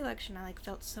going into the election, I like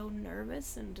felt so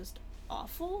nervous and just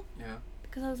awful. Yeah.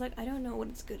 Because I was like, I don't know what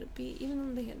it's gonna be,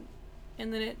 even though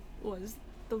and then it was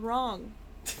the wrong.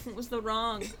 It was the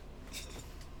wrong.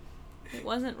 It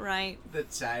wasn't right. The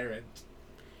tyrant.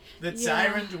 The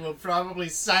tyrant will probably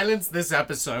silence this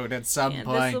episode at some point.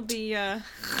 This will be,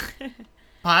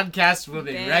 Podcast will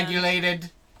be banned.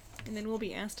 Regulated. And then we'll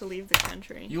be asked to leave the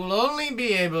country. You will only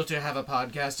be able to have a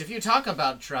podcast if you talk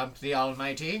about Trump the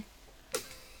Almighty.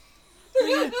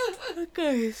 That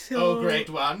guy is so... Oh,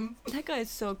 great one. That guy is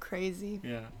so crazy.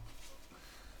 Yeah.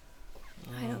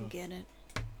 I don't get it.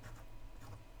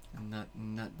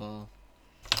 Nutball.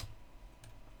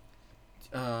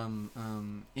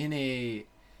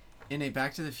 In a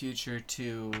Back to the Future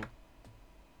 2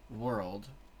 world.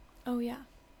 Oh yeah.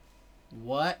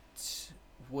 What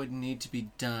would need to be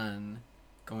done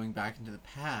going back into the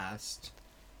past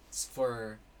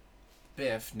for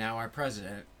Biff, now our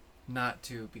president, not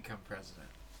to become president?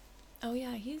 Oh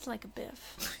yeah, he's like a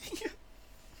Biff.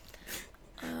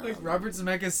 Like Robert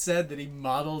Zemeckis said that he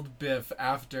modeled Biff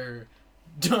after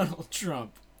Donald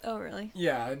Trump. Oh really?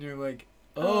 Yeah, and you're like,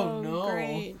 oh no.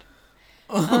 Great.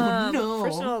 Oh no.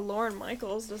 First of all, Lorne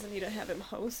Michaels doesn't need to have him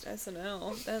host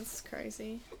SNL. That's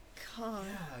crazy. God.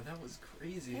 Yeah, that was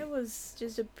crazy. It was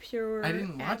just a pure I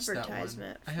didn't watch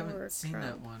advertisement that one. I haven't for seen Trump.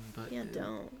 that one, but Yeah,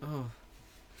 don't. Oh.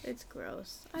 It's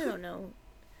gross. I don't know.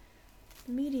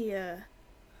 The media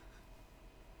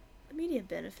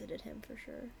benefited him for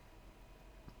sure.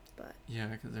 But yeah,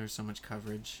 because there's so much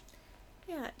coverage.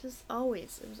 yeah, it was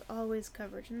always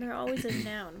coverage, and they're always in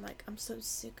now. And I'm like, I'm so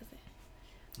sick of it.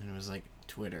 And it was like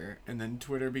Twitter, and then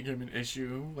Twitter became an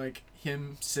issue, like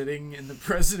him sitting in the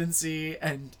presidency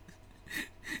and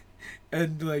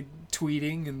like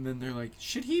tweeting, and then they're like,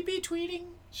 should he be tweeting?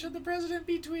 Should the president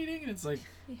be tweeting? And it's like,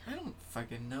 I don't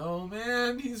fucking know,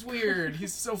 man. He's weird.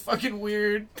 He's so fucking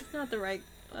weird. It's not the right.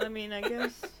 I mean, I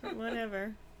guess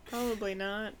whatever. Probably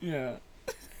not. Yeah.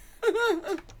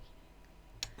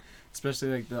 Especially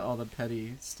like all the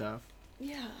petty stuff.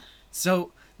 Yeah.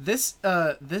 So this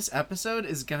episode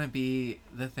is gonna be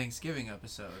the Thanksgiving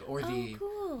episode or the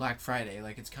cool. Black Friday.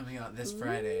 Like it's coming out this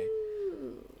Friday.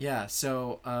 Ooh. Yeah.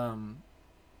 So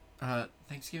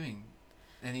Thanksgiving.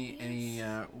 Any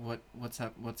what's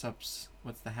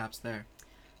the haps there?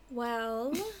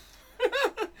 Well.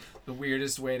 The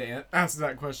weirdest way to ask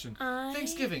that question. I...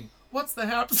 Thanksgiving. What's the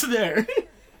haps there?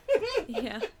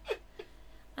 Yeah.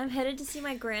 I'm headed to see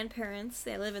my grandparents.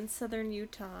 They live in southern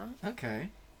Utah. Okay.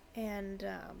 And,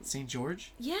 St.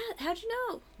 George? yeah, how'd you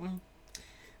know? Well,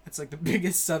 it's like the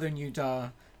biggest southern Utah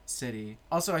city.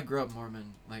 Also, I grew up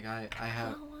Mormon. Like, I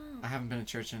have... Oh, wow. I haven't been to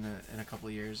church in a couple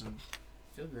of years and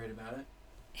feel great about it.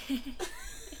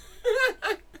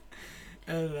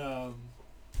 And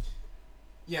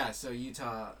yeah, so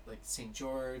Utah, like St.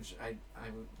 George. I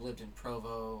lived in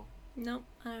Provo. Nope,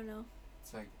 I don't know.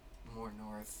 It's like more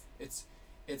north. It's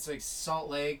like Salt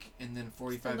Lake and then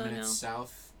 45 Still don't minutes know.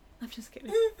 south. I'm just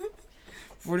kidding.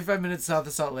 45 minutes south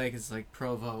of Salt Lake is like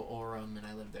Provo, Orem, and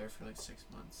I lived there for like 6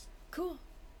 months. Cool.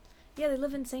 Yeah, they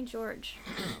live in St. George.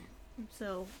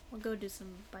 So I'll go do some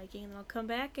biking and I'll come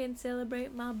back and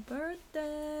celebrate my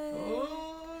birthday.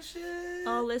 Oh shit!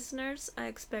 All listeners, I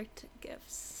expect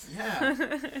gifts. Yeah.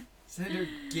 Send her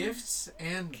gifts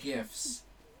and gifts.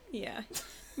 Yeah.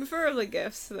 Preferably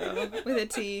gifts, though, with a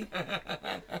T.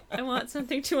 I want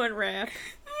something to unwrap.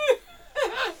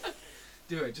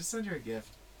 Do it. Just send her a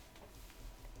gift.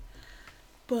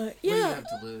 But, What do you yeah, have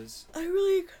to lose? I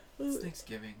really... It's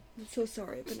Thanksgiving. I'm so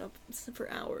sorry. I've been up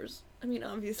for hours. I mean,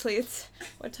 obviously, it's...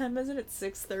 What time is it? It's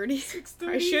 6:30. 6:30.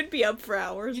 I should be up for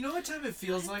hours. You know what time it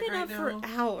feels I've like been right up now? for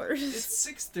hours. It's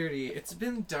 6:30. It's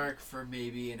been dark for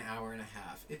maybe an hour and a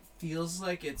half. It feels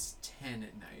like it's 10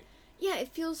 at night. Yeah, it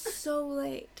feels so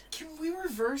late. Can we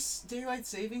reverse daylight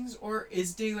savings, or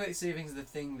is daylight savings the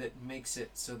thing that makes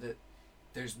it so that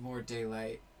there's more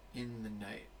daylight in the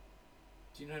night?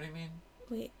 Do you know what I mean?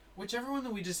 Wait. Whichever one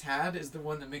that we just had is the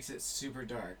one that makes it super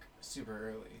dark, super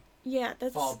early. Yeah,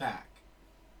 that's... Fall back.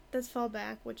 That's fall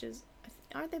back, which is...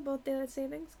 Aren't they both daylight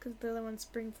savings? Because the other one's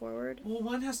spring forward. Well,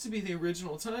 one has to be the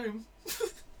original time.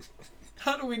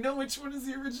 How do we know which one is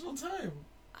the original time?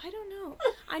 I don't know.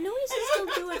 I know we should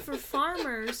still do it for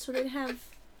farmers so they'd have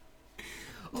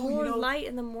more light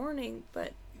in the morning,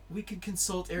 but... We could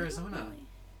consult Arizona.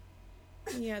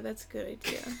 Really. Yeah, that's a good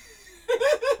idea.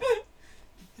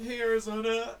 Hey,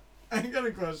 Arizona, I got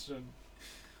a question.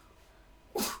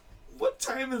 What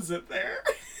time is it there?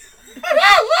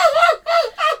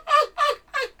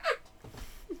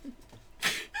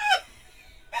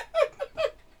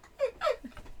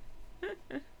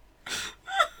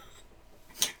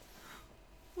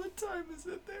 What time is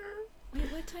it there?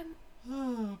 Wait, what time?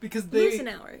 Oh, because You they lose an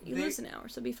hour. You lose an hour,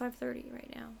 so it'd be 5:30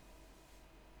 right now.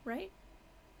 Right?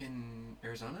 in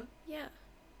Arizona. Yeah.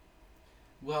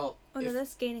 Well, Oh, no,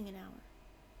 that's gaining an hour.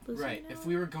 Losing right. an If hour?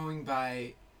 we were going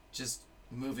by just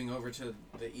moving over to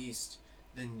the east,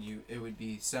 then it would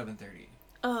be 7:30.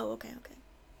 Oh, okay.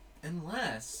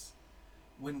 Unless,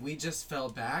 when we just fell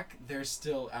back, they're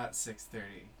still at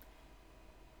 6:30.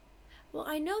 Well,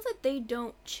 I know that they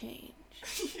don't change.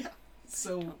 Yeah.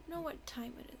 So. I don't know what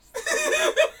time it is.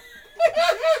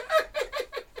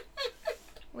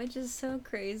 Which is so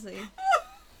crazy.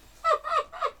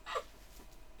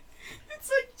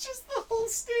 It's like just the whole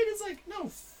state is like, no,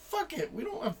 fuck it. We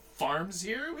don't have farms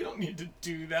here. We don't need to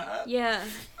do that. Yeah.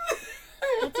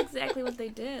 That's exactly what they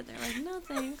did. They're like, no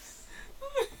thanks.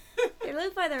 They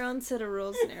live by their own set of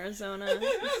rules in Arizona.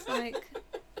 It's like,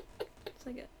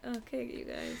 okay, you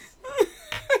guys.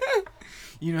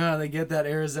 You know how they get that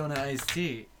Arizona iced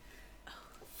tea?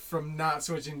 From not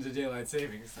switching to daylight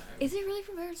savings time. Is it really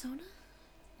from Arizona?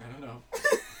 I don't know.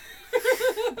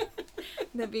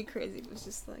 That'd be crazy if it was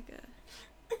just like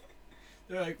a...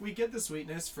 They're like, we get the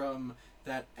sweetness from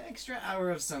that extra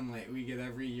hour of sunlight we get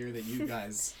every year that you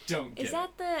guys don't get. Is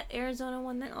that the Arizona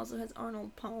one that also has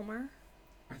Arnold Palmer?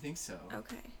 I think so.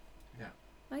 Okay. Yeah.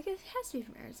 Like, it has to be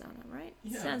from Arizona, right?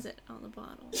 It Yeah. says it on the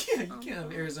bottle. Yeah, you On the can't have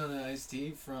bottle. Arizona iced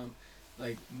tea from,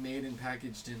 like, made and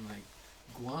packaged in, like,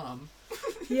 Guam.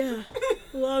 Yeah.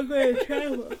 Long way to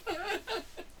travel.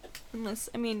 Unless,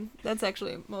 I mean, that's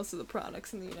actually most of the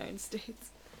products in the United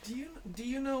States. Do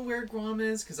you know where Guam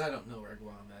is? Because I don't know where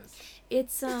Guam is.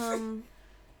 It's, I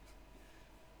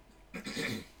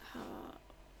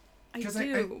Because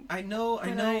do. I know.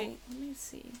 Let me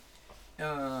see.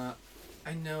 I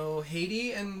know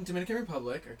Haiti and Dominican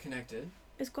Republic are connected.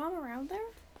 Is Guam around there?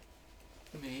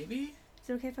 Maybe. Is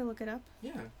it okay if I look it up?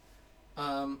 Yeah.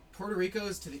 Puerto Rico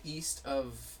is to the east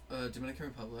of Dominican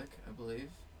Republic, I believe.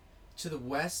 To the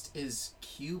west is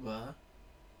Cuba,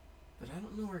 but I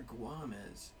don't know where Guam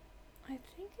is. I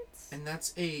think it's... And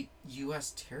that's a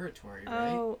U.S. territory,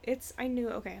 right? Oh, I knew,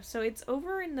 okay. So it's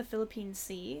over in the Philippine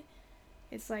Sea.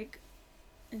 It's like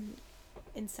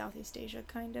in Southeast Asia,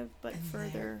 kind of, but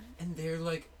further. And they're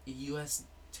like U.S.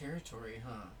 territory,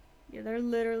 huh? Yeah, they're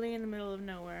literally in the middle of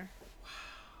nowhere. Wow.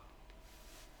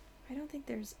 I don't think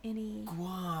there's any...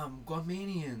 Guam,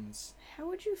 Guamanians. How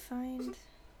would you find...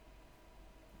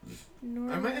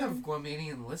 I might have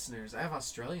Guamanian listeners. I have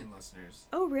Australian listeners.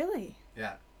 Oh, really?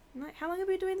 Yeah. How long have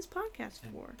we been doing this podcast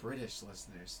And for? British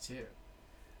listeners too.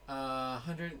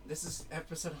 This is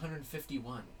episode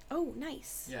 151. Oh,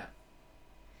 nice. Yeah.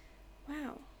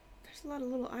 Wow. There's a lot of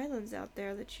little islands out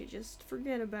there that you just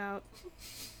forget about.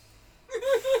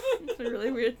 It's a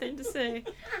really weird thing to say.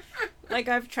 Like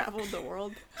I've traveled the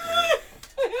world.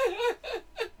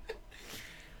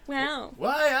 Wow.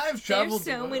 Why I've traveled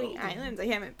There's so the many world. islands I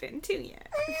haven't been to yet.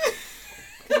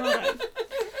 God.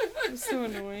 It's so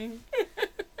annoying.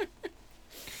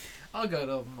 I'll go to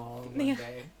them all one Yeah.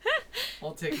 day.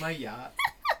 I'll take my yacht.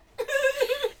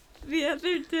 The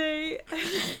other day,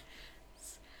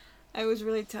 I was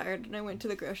really tired and I went to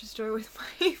the grocery store with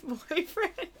my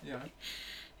boyfriend. Yeah.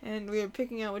 And we were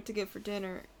picking out what to get for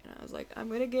dinner. And I was like, I'm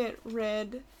going to get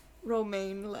red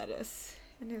romaine lettuce.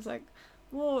 And he was like,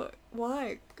 well,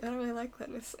 why? I don't really like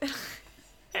lettuce.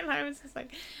 And I was just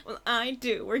like, well, I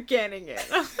do. We're getting it.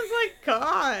 I was like,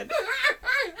 God.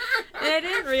 And I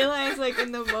didn't realize, like,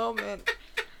 in the moment.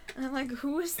 And I'm like,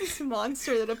 who is this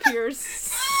monster that appears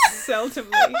seldomly?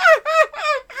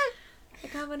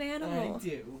 Like, I'm an animal. I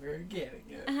do. We're getting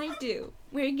it. I do.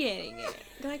 We're getting it.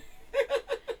 Like,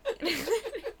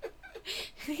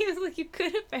 he was like, you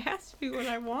could have asked me what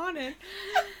I wanted. And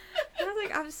I was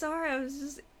like, I'm sorry.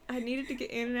 I needed to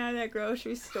get in and out of that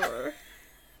grocery store.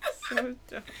 So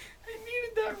dumb. I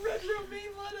needed that red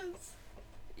romaine lettuce.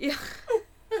 Yeah.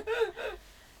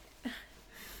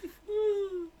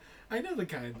 I know the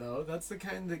kind though. That's the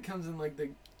kind that comes in like the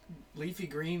leafy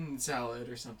green salad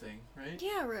or something, right?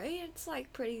 Yeah, right? It's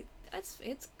like pretty, it's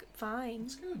fine.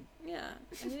 It's good. Yeah.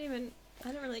 I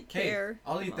didn't really Hey, care.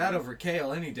 I'll eat that over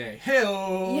kale any day.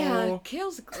 Hell. Yeah,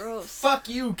 kale's gross. Fuck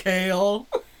you, kale.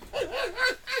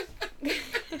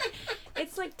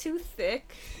 It's like too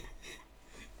thick.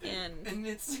 And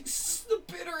it's the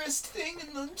bitterest thing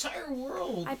in the entire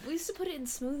world. We used to put it in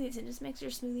smoothies. It just makes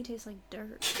your smoothie taste like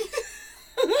dirt.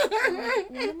 I'm like,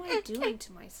 what am I doing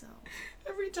to myself?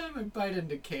 Every time I bite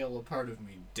into kale, a part of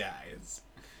me dies.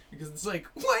 Because it's like,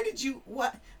 why did you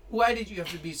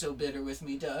have to be so bitter with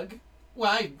me, Doug?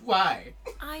 Why?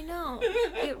 I know.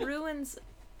 It ruins...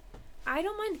 I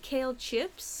don't mind kale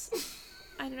chips.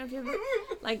 I don't know if you ever...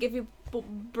 Like, if you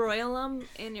broil them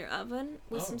in your oven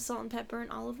with some salt and pepper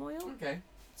and olive oil. Okay.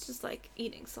 It's just like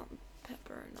eating salt and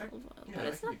pepper and olive oil. Yeah, But that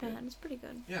it's can not be good. bad. It's pretty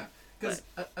good. Yeah, because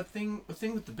a thing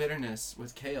with the bitterness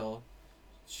with kale,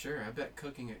 sure, I bet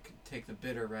cooking it could take the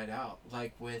bitter right out.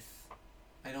 Like with,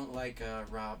 I don't like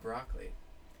raw broccoli.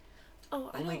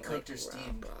 Oh, I Only don't cooked like or raw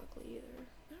steamed. broccoli either.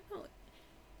 I don't know.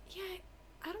 Yeah,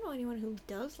 I don't know anyone who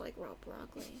does like raw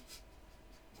broccoli.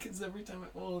 Because every time,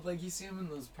 like you see them in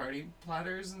those party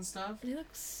platters and stuff, It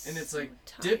looks and it's so like,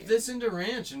 tired. dip this into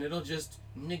ranch, and it'll just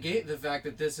negate the fact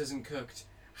that this isn't cooked.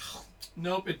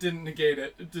 Nope, it didn't negate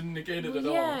it. It didn't negate it at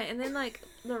all. Yeah, and then like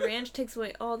the ranch takes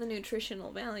away all the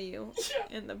nutritional value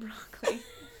in the broccoli.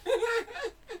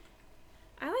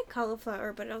 I like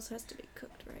cauliflower, but it also has to be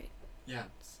cooked right. Yeah.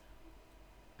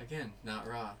 Again, not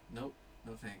raw. Nope.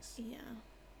 No thanks. Yeah.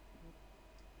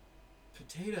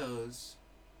 Potatoes,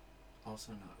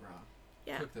 also not raw.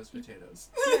 Yeah. Cook those potatoes.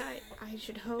 Yeah, I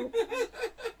should hope.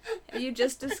 Have you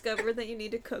just discovered that you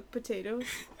need to cook potatoes?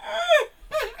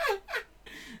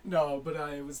 No, but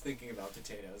I was thinking about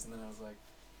potatoes, and then I was like,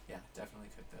 yeah, definitely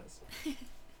cook those.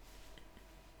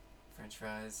 French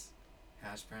fries,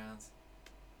 hash browns,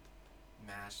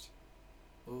 mashed.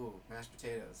 Ooh, mashed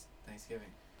potatoes.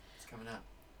 Thanksgiving. It's coming up.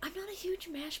 I'm not a huge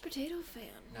mashed potato fan.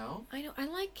 No? I know. I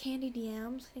like candied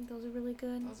yams. I think those are really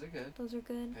good. Those are good. Those are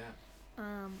good. Yeah.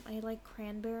 I like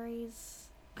cranberries.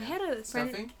 I Yeah. had a friend.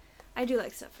 Stuffing? I do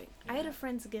like stuffing. I had Yeah. a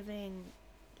Friendsgiving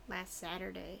last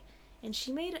Saturday, and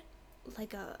she made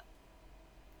like a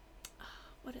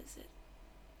what is it?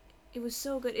 It was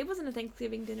so good. It wasn't a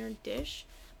Thanksgiving dinner dish,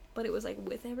 but it was like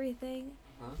with everything.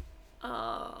 Huh?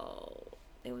 Oh,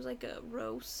 it was like a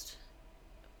roast.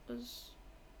 It was.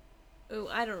 Oh,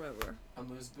 I don't remember.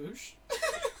 Amuse bouche?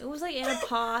 It was like in a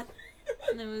pot,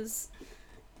 and it was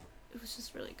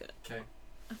just really good. Okay.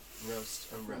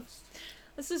 Roast. A roast.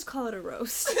 Let's just call it a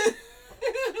roast.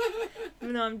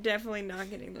 Even though I'm definitely not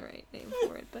getting the right name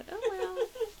for it, but oh well.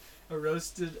 A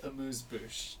roasted amuse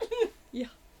bouche. Yeah.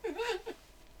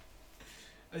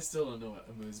 I still don't know what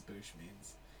amuse bouche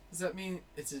means. Does that mean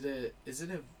is it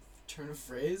a turn of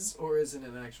phrase or is it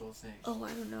an actual thing? Oh, I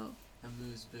don't know.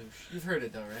 Amuse bouche. You've heard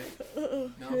it though,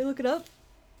 right? No? Can I look it up?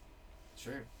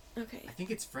 Sure. Okay. I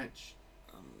think it's French.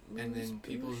 And then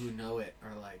people who know it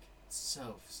are like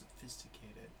so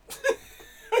sophisticated.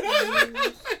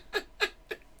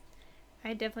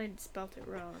 I definitely spelt it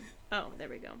wrong. Oh, there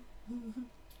we go.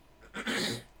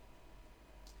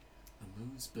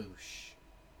 Amuse bouche.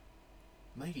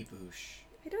 Mighty bouche.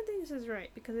 I don't think this is right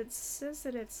because it says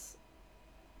that it's.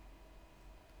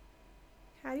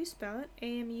 How do you spell it?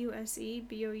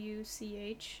 AMUSEBOUCHE?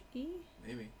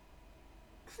 Maybe.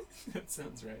 That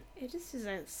sounds right. It just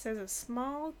says a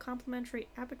small complimentary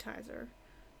appetizer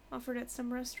offered at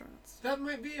some restaurants. That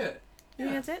might be it. You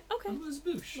think that's it? Okay. Amuse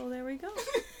bouche. Well, there we go.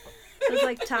 So it's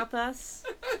like tapas,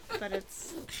 but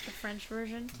it's the French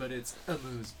version. But it's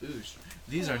amuse bouche.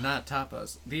 These are not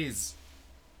tapas. These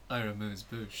are amuse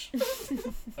bouche.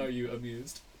 Are you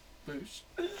amused, bouche?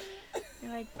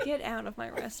 You're like, get out of my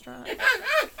restaurant.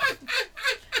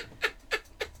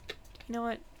 You know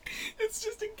what? It's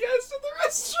just a guest at the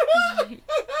restaurant.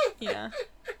 Yeah.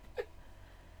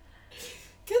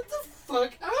 Get the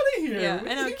fuck out of here. Yeah, What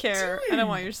I are don't you care. I doing? don't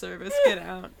want your service. Get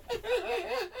out.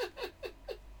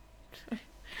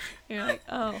 You're like,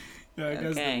 oh,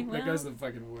 okay, that guy's the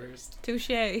fucking worst. touche.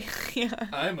 Yeah.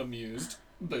 I'm amused.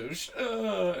 Boosh.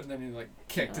 And then he like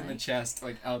kicked in the Like- chest,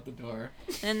 like out the door.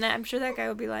 And I'm sure that guy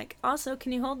would be like, also,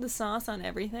 can you hold the sauce on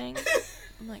everything?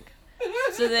 I'm like,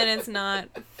 so then it's not,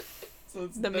 So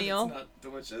it's The meal? It's not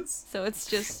delicious. so it's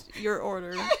just your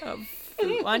order of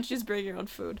food. Why don't you just bring your own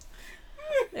food?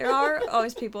 There are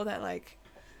always people that like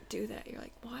do that. You're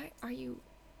like, why are you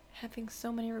having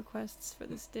so many requests for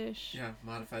this dish? Yeah,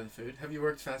 modify the food. Have you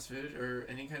worked fast food or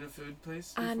any kind of food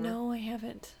place before? No, I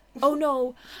haven't. Oh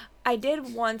no, I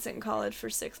did once in college for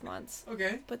 6 months,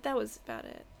 Okay. but that was about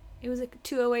it. It was like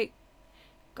 208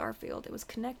 Garfield. It was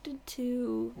connected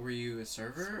to. Were you a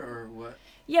server or what?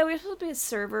 Yeah, we were supposed to be a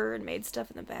server and made stuff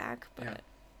in the back, but Yeah.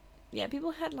 yeah,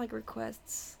 people had like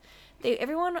requests.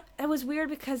 Everyone. It was weird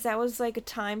because that was like a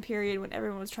time period when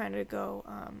everyone was trying to go.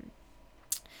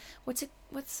 What's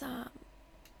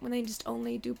when they just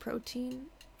only do protein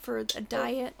for a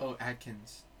diet? Oh,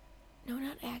 Atkins. No,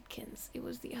 not Atkins. It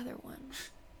was the other one.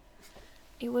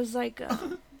 It was like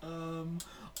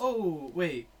Oh,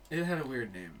 wait. It had a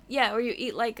weird name. yeah, where you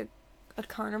eat like a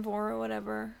carnivore or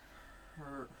whatever.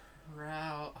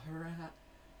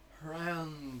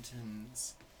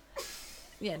 Hrontons.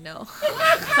 Yeah, no.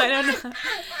 I don't know.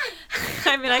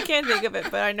 I mean, I can't think of it,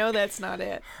 but I know that's not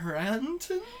it.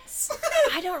 Hrontons?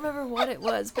 I don't remember what it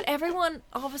was, but everyone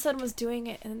all of a sudden was doing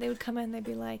it, and they would come in and they'd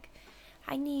be like,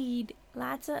 I need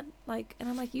lots of, like, and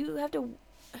I'm like, you have to,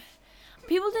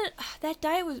 people didn't, that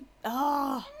diet was,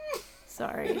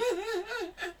 sorry.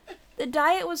 The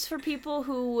diet was for people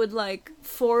who would, like,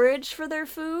 forage for their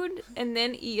food and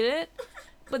then eat it,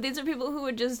 but these are people who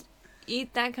would just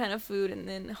eat that kind of food and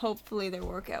then hopefully their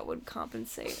workout would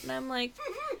compensate. And I'm like,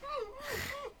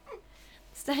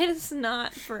 this diet is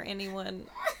not for anyone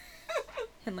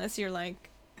unless you're like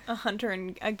a hunter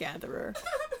and a gatherer.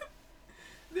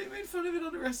 They made fun of it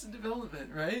on Arrested Development,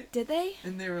 right? Did they?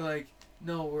 And they were like,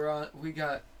 no,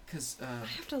 cause, I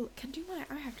have to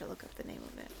look up the name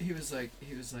of it. he was like,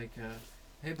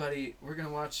 hey buddy, we're gonna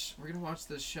watch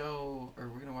the show, or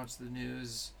we're gonna watch the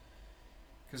news,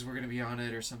 cause we're gonna be on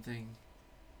it or something.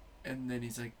 And then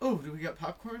he's like, oh, do we got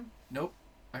popcorn? Nope.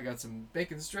 I got some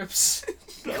bacon strips.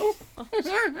 No.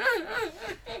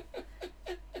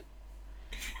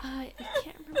 I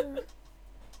can't remember.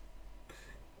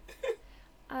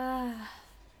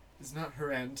 It's not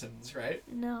Harantons, right?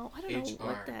 No, I don't know HR.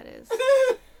 what that is.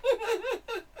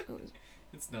 Oh,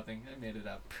 It's nothing. I made it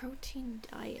up. protein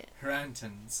diet.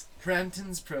 Harantons.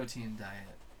 Harantons protein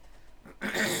diet.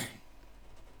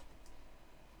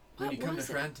 When What you come to was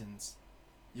it? Harantons,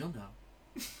 you'll know.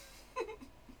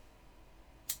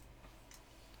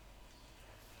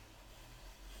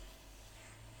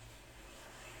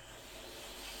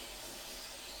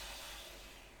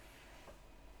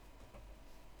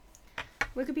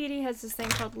 Wikipedia has this thing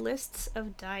called lists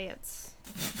of diets.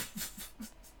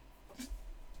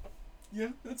 Yeah,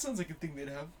 that sounds like a thing they'd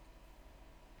have.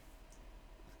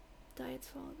 Diets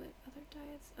followed by other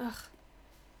diets. Ugh.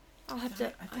 I'll have to.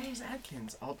 I thought it was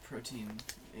Atkins. All protein.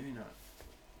 Maybe not.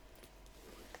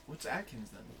 What's Atkins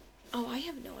then? Oh, I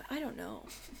don't know.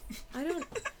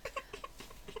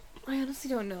 I honestly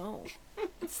don't know.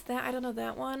 It's that, I don't know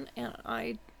that one, and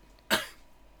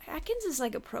Atkins is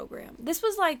like a program. This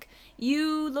was like,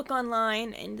 you look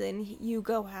online, and then you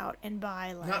go out and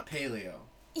buy, like... Not paleo.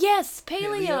 Yes,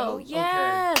 Paleo? paleo!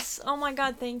 Yes! Oh my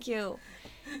god, thank you.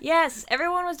 Yes,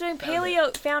 everyone was doing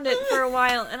paleo, found it for a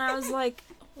while, and I was like,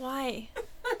 why?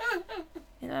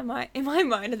 In my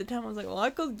mind at the time, I was like, well,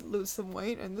 I could lose some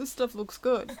weight, and this stuff looks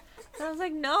good. And I was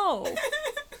like, no.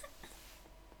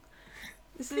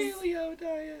 This is... Paleo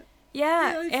diet.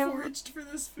 Yeah, I foraged for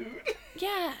this food.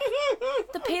 yeah.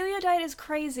 The paleo diet is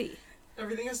crazy.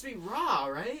 Everything has to be raw,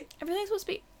 right? Everything's supposed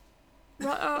to be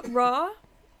raw.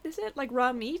 Is it like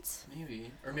raw meats?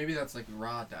 Maybe. Or maybe that's like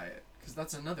raw diet. Because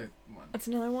that's another one. That's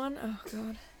another one? Oh,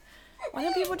 God. Why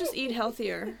don't people just eat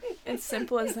healthier? It's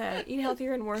simple as that. Eat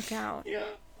healthier and work out. Yeah.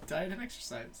 Diet and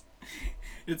exercise.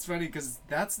 It's funny because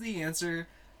that's the answer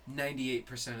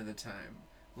 98% of the time.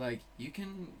 Like, you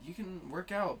can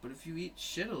work out, but if you eat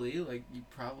shittily, like, you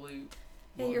probably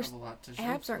won't your have a lot to show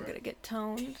abs for aren't it. going to get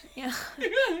toned. Yeah.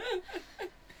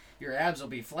 Your abs will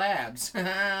be flabs.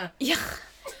 Yeah.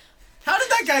 How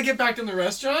did that guy get back in the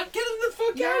restaurant? Get him the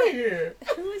fuck out of here.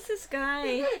 Who is this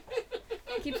guy?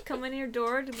 He keeps coming to your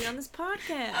door to be on this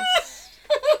podcast.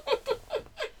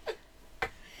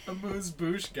 A Moose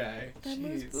Boosh guy. That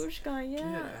Moose Jeez. Boosh guy, yeah.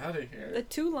 Get out of here. The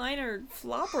two-liner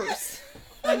floppers.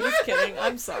 I'm just kidding.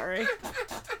 I'm sorry.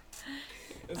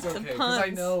 It's The okay, because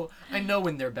puns. I know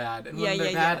when they're bad, and Yeah, when they're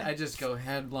yeah, bad, yeah. I just go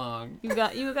headlong. You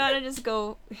gotta just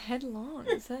go headlong.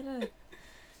 Is that a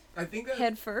I think that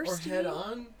head first? or you head mean?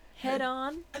 on. Head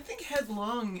on? I think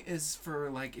headlong is for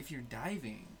like if you're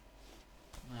diving.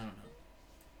 I don't know.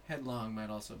 Headlong might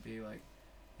also be like,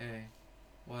 hey,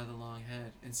 why the long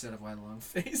head instead of why the long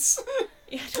face?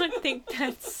 Yeah, I don't think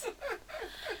that's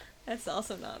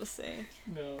also not a saying.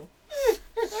 No.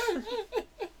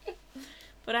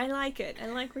 But I like it. I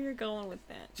like where you're going with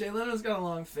that. Jay Leno's got a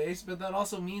long face, but that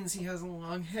also means he has a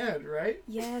long head, right?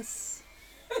 Yes.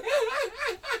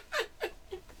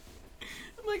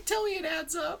 I'm like, tell me it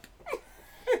adds up.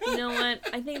 You know what?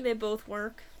 I think they both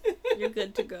work. You're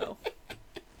good to go.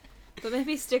 But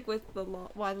maybe stick with the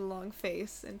why the long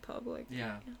face in public.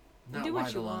 Yeah. Yeah. Not Do why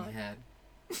what the you long want. head.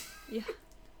 Yeah.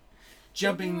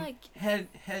 Jumping Maybe, like, head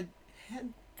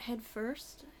Head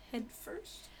first? Head.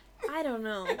 first. I don't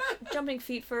know. Jumping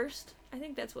feet first? I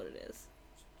think that's what it is.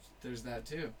 There's that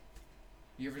too.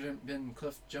 You ever been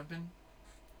cliff jumping?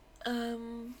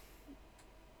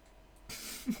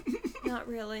 Not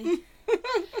really.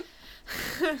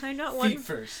 I'm not one. Feet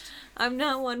first. I'm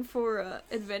not one for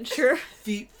adventure.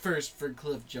 Feet first for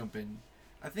cliff jumping.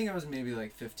 I think I was maybe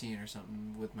like 15 or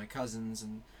something with my cousins,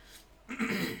 and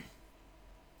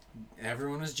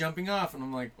everyone was jumping off, and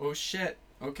I'm like, oh shit,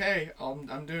 okay,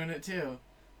 I'm doing it too.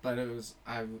 But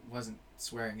I wasn't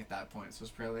swearing at that point, so it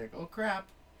was probably like, oh crap,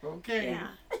 okay. Yeah,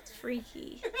 it's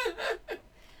freaky.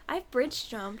 I've bridge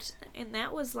jumped, and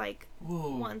that was like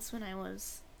Whoa. once when I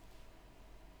was,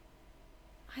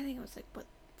 I think I was like, what,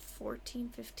 14,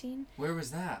 15? Where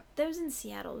was that? That was in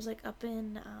Seattle. It was like up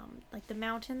in like the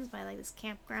mountains by like this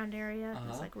campground area. It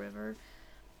was Uh-huh. like river,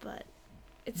 but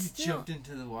it's You still, jumped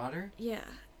into the water? yeah,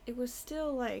 it was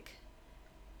still like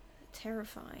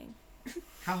terrifying.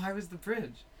 How high was the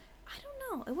bridge? I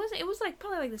don't know. It was like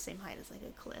probably like the same height as like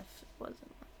a cliff. It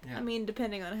wasn't. Yeah. I mean,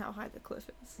 depending on how high the cliff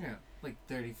is. Yeah, like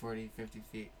 30, 40, 50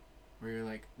 feet. Where you're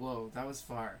like, whoa, that was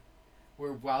far.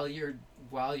 Where while you're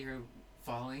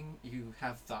falling, you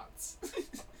have thoughts.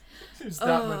 There's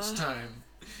that much time.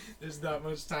 There's that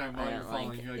much time while I you're don't falling.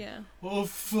 like it. You're like, Yeah, oh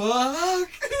fuck!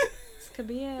 this could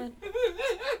be it.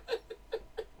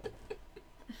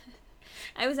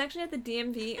 I was actually at the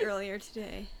DMV earlier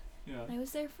today. Yeah. I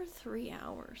was there for 3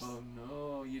 hours. Oh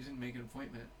no, you didn't make an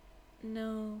appointment.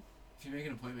 No. If you make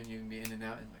an appointment, you can be in and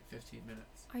out in like 15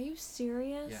 minutes. Are you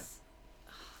serious? Yeah.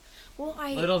 Well,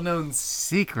 Little known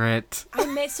secret.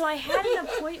 so I had an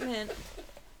appointment.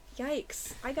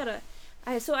 Yikes!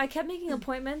 So I kept making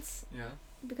appointments Yeah.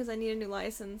 because I need a new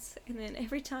license, and then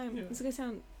every time Yeah.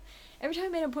 every time I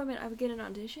made an appointment, I would get an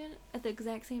audition at the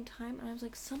exact same time, and I was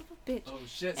like, son of a bitch. Oh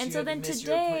shit. And you so had to then miss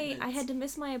your today I appointments. had to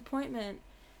miss my appointment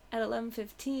at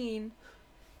 11:15,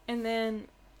 and then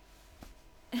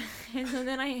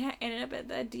I ended up at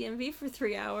the DMV for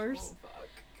 3 hours. Oh fuck.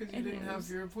 Because you And didn't it have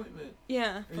was- your appointment.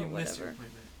 Yeah, Or but you missed your whatever.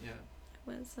 appointment.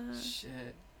 Yeah. It was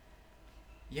Shit.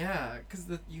 Yeah, because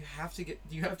you have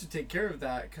to take care of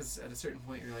that, because at a certain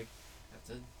point you're like, you have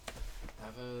to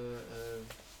have a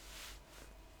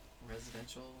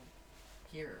residential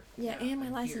here. yeah, and my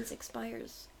I'm license here.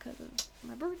 expires because of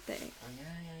my birthday, Oh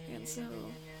yeah. and so-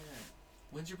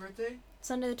 When's your birthday?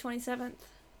 Sunday the 27th.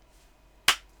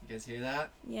 You guys hear that?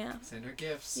 Yeah. Send her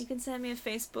gifts. You can send me a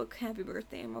Facebook happy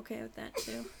birthday. I'm okay with that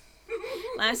too.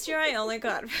 Last year I only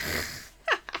got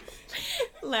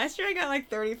Last year I got like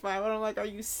 35 and I'm like, are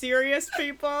you serious,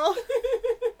 people?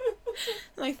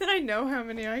 Like, then I know how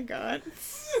many I got.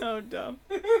 So dumb.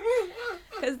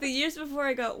 Because the years before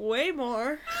I got way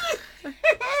more.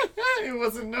 It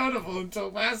wasn't notable until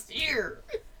last year.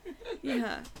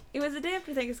 Yeah. It was the day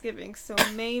after Thanksgiving, so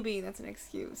maybe that's an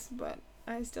excuse, but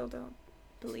I still don't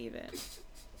believe it.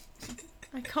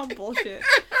 I call bullshit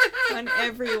on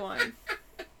everyone.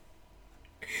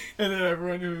 And then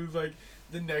everyone who's like,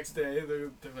 the next day, they're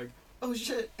like, oh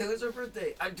shit, it was her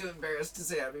birthday. I'm too embarrassed to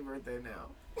say happy birthday now.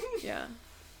 Yeah.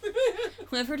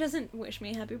 Whoever doesn't wish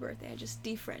me happy birthday, I just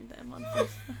defriend them on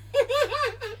Facebook.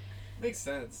 Makes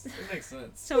sense. It makes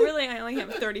sense. So really, I only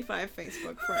have 35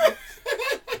 Facebook friends.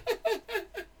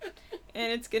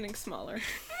 And it's getting smaller.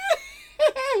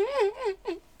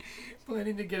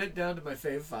 Planning to get it down to my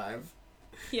fave 5.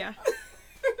 Yeah.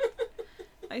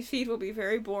 My feed will be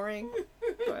very boring,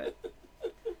 but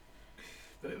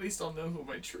at least I'll know who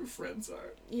my true friends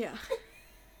are. yeah.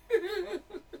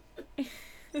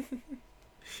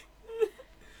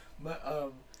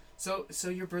 But, so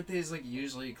your birthday is like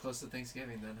usually close to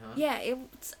Thanksgiving then, huh? Yeah,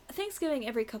 it's Thanksgiving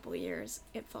every couple of years.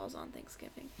 It falls on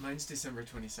Thanksgiving. Mine's December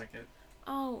 22nd.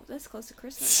 Oh, that's close to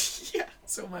Christmas. Yeah,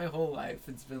 so my whole life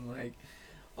it's been like,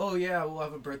 oh yeah, we'll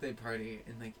have a birthday party,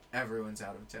 and like everyone's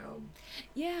out of town.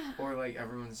 Yeah. Or like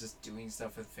everyone's just doing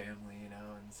stuff with family, you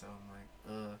know, and so I'm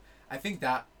like, I think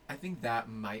that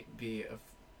might be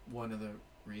one of the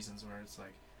reasons where it's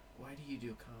like, why do you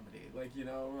do comedy? Like, you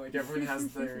know, like everyone has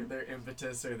their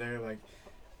impetus or their like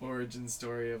origin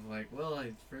story of like, well,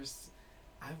 I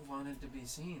wanted to be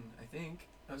seen, I think.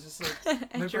 I was just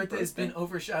like, my birthday's been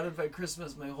overshadowed by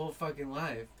Christmas my whole fucking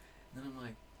life. And then I'm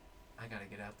like, I gotta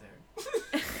get out there.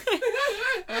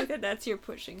 I like that that's your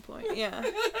pushing point. Yeah.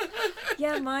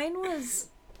 Yeah, mine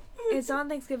it's on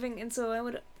Thanksgiving, and so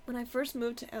when I first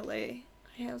moved to LA,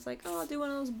 I was like, oh, I'll do one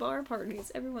of those bar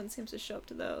parties. Everyone seems to show up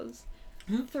to those.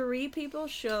 3 people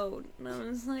showed, and I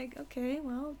was like, okay,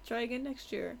 well, try again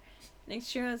next year.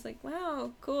 Next year I was like,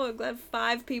 wow, cool, I'm glad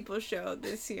 5 people showed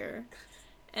this year.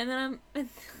 And then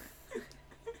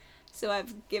so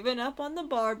I've given up on the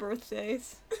bar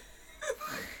birthdays.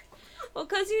 Well,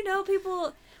 because, you know,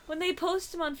 people, when they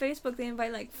post them on Facebook, they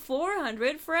invite like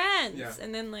 400 friends. Yeah.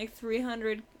 And then like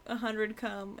 300, 100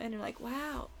 come, and they're like,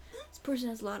 wow, this person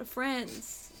has a lot of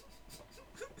friends.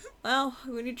 Well,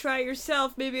 when you try it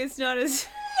yourself, maybe it's not as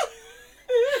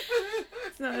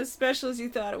special as you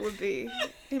thought it would be.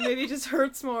 It maybe just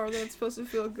hurts more than it's supposed to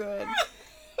feel good.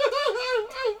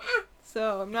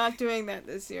 So I'm not doing that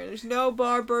this year. There's no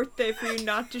bar birthday for you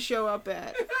not to show up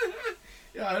at.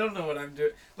 Yeah, I don't know what I'm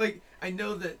doing. Like, I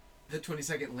know that the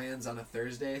 22nd lands on a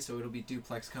Thursday, so it'll be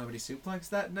Duplex Comedy Suplex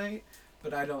that night,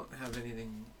 but I don't have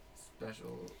anything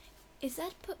special. Is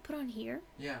that put on here?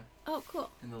 Yeah. Oh, cool.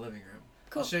 In the living room.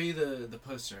 Cool. I'll show you the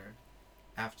poster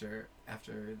after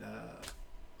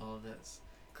all of this,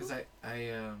 because cool.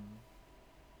 I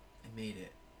made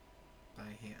it by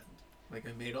hand. Like,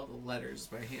 I made all the letters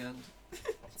by hand.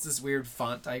 It's this weird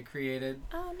font I created.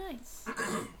 Oh, nice.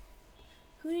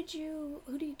 Who do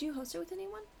you host it with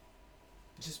anyone?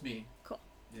 Just me. Cool.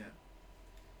 Yeah.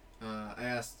 I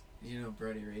asked, you know,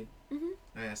 Brody Reed. Mhm.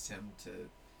 I asked him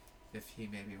if he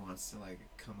maybe wants to like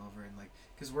come over and like,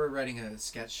 cause we're writing a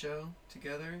sketch show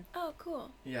together. Oh,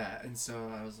 cool. Yeah, and so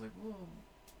I was like, well,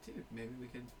 dude, maybe we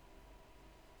could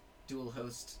dual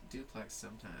host Duplex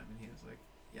sometime, and he was like,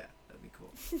 yeah, that'd be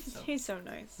cool. So, He's so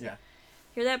nice. yeah.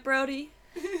 Hear that, Brody?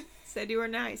 Said you were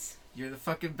nice. You're the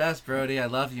fucking best, Brody. I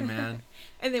love you, man.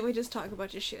 And then we just talk a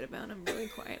bunch of shit about him really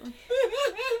quietly.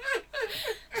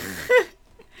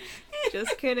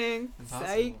 Just kidding. Impossible.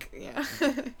 Psych. Yeah.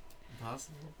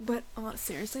 Impossible. But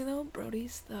seriously though,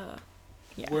 Brody's the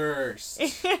worst.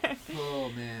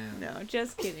 Oh man. No,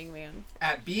 just kidding, man.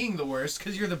 At being the worst,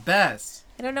 because you're the best.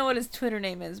 I don't know what his Twitter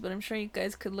name is, but I'm sure you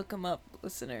guys could look him up,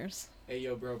 listeners. Hey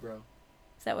yo, bro.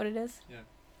 Is that what it is? Yeah.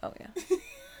 Oh yeah.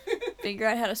 Figure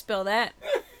out how to spell that.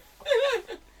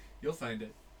 You'll find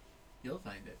it. You'll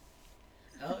find it.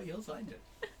 Oh, you'll find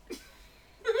it.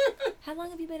 How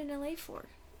long have you been in LA for?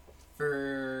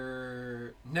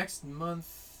 For next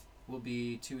month will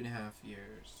be 2.5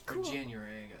 years. Cool. Or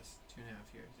January, I guess.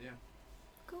 2.5 years, yeah.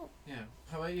 Cool. Yeah.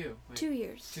 How about you? Wait, 2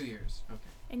 years. 2 years,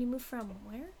 okay. And you moved from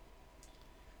where?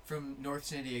 From North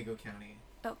San Diego County.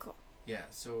 Oh, cool. Yeah,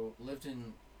 so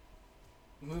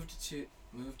moved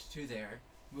to there.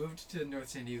 Moved to North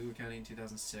San Diego County in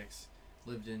 2006.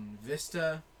 Lived in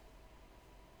Vista,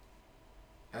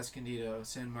 Escondido,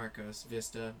 San Marcos,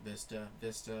 Vista.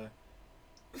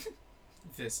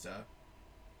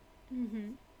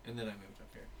 Mm-hmm. And then I moved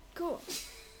up here. Cool.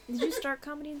 Did you start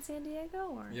comedy in San Diego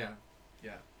or? Yeah.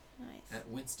 Nice. At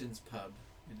Winston's Pub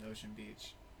in Ocean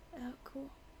Beach. Oh, cool.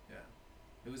 Yeah.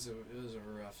 It was a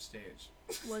rough stage.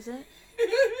 Was it?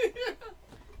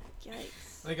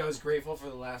 Yikes. Like, I was grateful for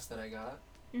the laughs that I got.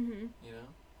 Mm-hmm. You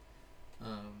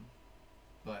know?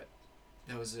 But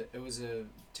it was a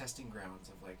testing grounds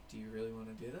of like, do you really want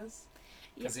to do this?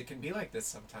 Because it can be like this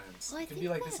sometimes. Well, it can be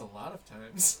like this a lot of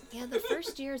times. Yeah, the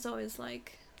first year is always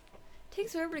like,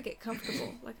 takes forever to get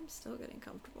comfortable. Like, I'm still getting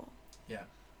comfortable. Yeah.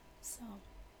 So.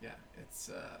 Yeah,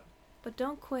 it's But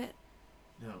don't quit.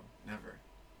 No, never.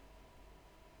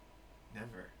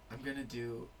 Never. I'm gonna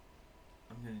do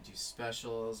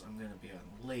specials. I'm gonna be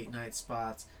on late night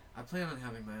spots. I plan on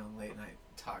having my own late night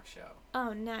talk show.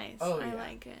 Oh, nice. Oh, I yeah.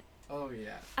 like it. Oh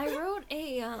yeah. I wrote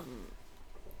a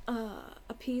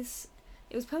piece.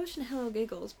 It was published in Hello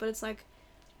Giggles, but it's like,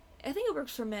 I think it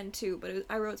works for men too, but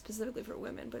I wrote specifically for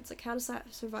women. But it's like how to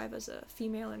survive as a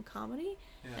female in comedy,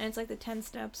 Yeah. and it's like the 10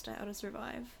 steps to how to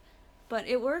survive. But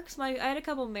it works. I had a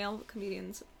couple male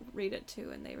comedians read it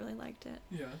too, and they really liked it.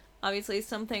 Yeah. Obviously,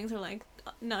 some things are like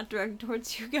not directed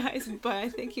towards you guys, but I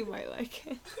think you might like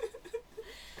it.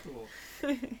 Cool.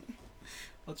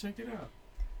 I'll check it out.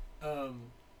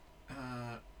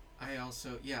 I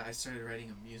also, I started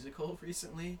writing a musical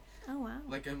recently. Oh wow.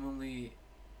 Like, I'm only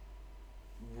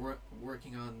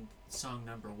working on song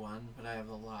number 1, but I have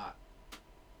a lot,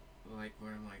 like,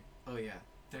 where I'm like, oh yeah,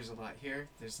 there's a lot here,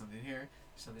 there's something here,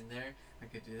 there's something there, I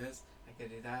could do this, I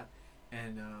could do that,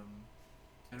 and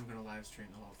I'm gonna live stream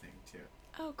the whole thing too.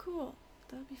 Oh cool.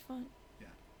 That would be fun. Yeah.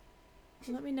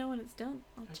 Let me know when it's done.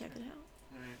 I'll Okay. check it out.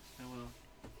 Alright, I will.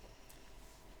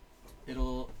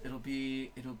 It'll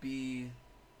be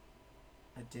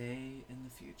a day in the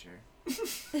future.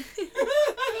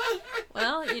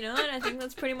 Well, you know what? I think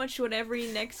that's pretty much what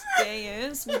every next day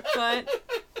is, but,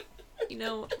 you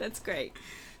know, that's great.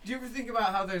 Do you ever think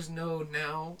about how there's no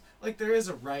now? Like, there is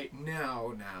a right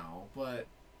now, but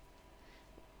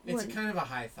it's When- kind of a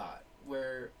high thought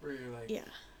where you're like, Yeah.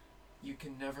 you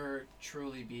can never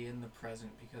truly be in the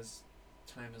present because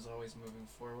time is always moving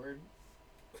forward.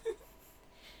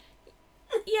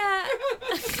 Yeah.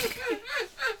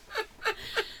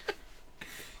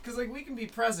 Because, like, we can be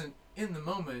present in the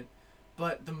moment,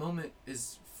 but the moment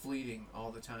is fleeting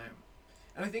all the time.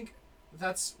 And I think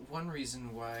that's one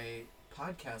reason why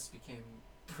podcasts became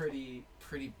pretty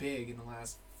big in the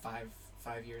last five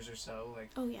years or so. Like,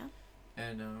 Oh, yeah.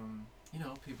 and,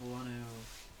 people want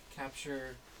to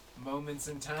capture moments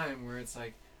in time where it's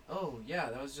like, oh, yeah,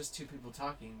 that was just two people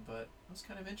talking, but it was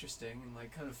kind of interesting and,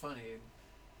 like, kind of funny. And,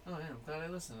 oh, yeah, I'm glad I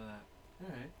listened to that. All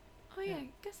right. Oh, yeah, I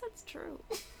guess that's true.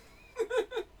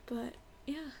 But,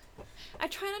 yeah. I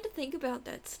try not to think about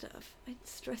that stuff. It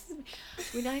stresses me.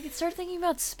 When I can start thinking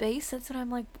about space, that's when I'm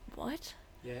like, what?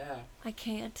 Yeah. I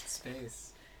can't.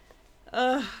 Space.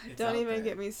 Ugh, It's don't out even there.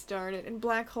 get me started. And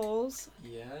black holes?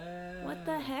 Yeah. What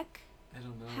the heck? I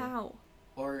don't know. How?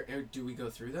 Or do we go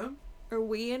through them? Are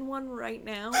we in one right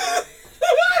now?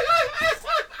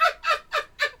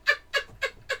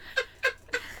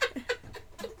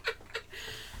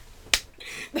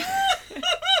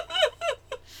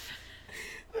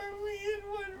 Are we in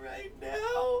one right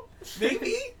now?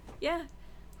 Maybe. Yeah.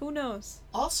 Who knows?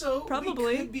 Also,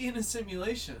 Probably. we could be in a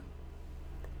simulation.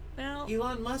 Well.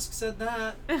 Elon Musk said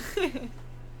that.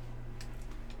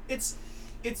 It's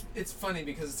funny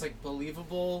because it's like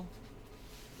believable,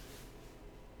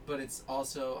 but it's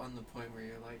also on the point where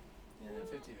you're like,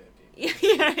 yeah,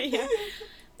 50-50. yeah.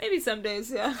 Maybe some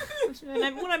days, yeah.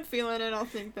 When I'm feeling it, I'll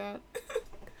think that.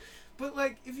 But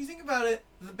like, if you think about it,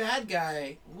 the bad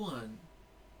guy won.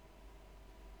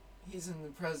 He's in the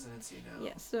presidency now.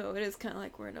 Yeah, so it is kind of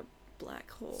like we're in a black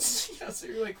hole. Yeah, so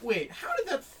you're like, wait, how did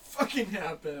that fucking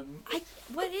happen?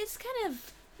 What is kind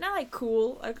of not like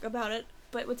cool about it,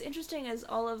 but what's interesting is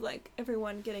all of like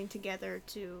everyone getting together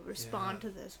to respond Yeah.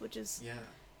 to this, which is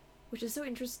Yeah. so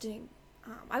interesting.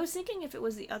 I was thinking if it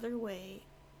was the other way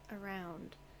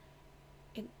around.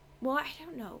 Well, I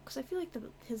don't know, because I feel like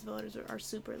his voters are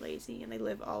super lazy and they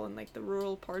live all in like the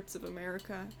rural parts of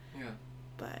America. Yeah.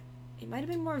 But it might have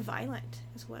been more violent,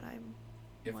 is what I'm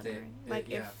If wondering. they, Like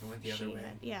yeah, if if it went the other she way.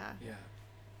 had, yeah. Yeah.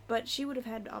 But she would have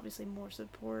had obviously more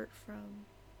support from.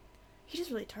 He just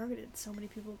really targeted so many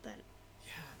people that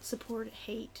Yeah. support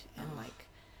hate and Ugh. like.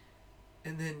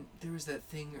 And then there was that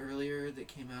thing earlier that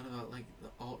came out about like the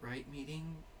alt-right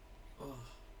meeting. Oh,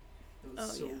 it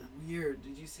was Oh, so yeah. weird.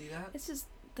 Did you see that? It's just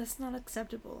that's not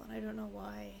acceptable, and I don't know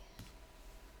why.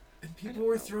 And don't people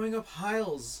were know. throwing up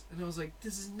Hiles, and I was like,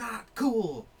 "This is not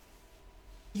cool.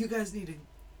 You guys need to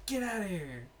get out of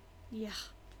here." Yeah.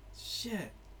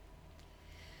 Shit.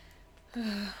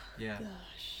 Yeah.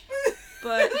 Gosh.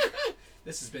 But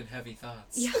This has been Heavy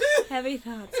Thoughts. yeah, heavy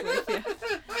thoughts with you.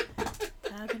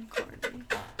 Doug and Courtney.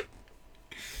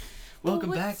 Welcome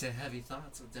Well, back what's- to Heavy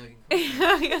Thoughts with Doug and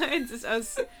Courtney. Yeah, it's just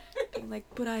us being like,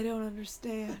 but I don't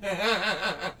understand.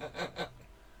 I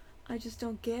just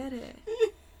don't get it.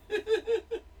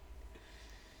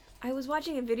 I was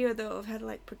watching a video though of how to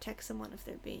like protect someone if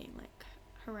they're being like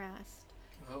harassed.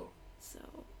 Oh. So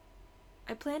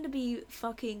I plan to be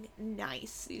fucking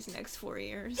nice these next 4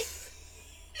 years.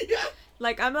 Yeah.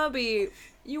 Like I'm gonna be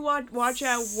You watch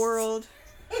out, world.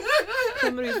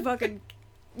 Somebody's fucking.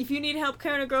 If you need help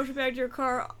carrying a grocery bag to your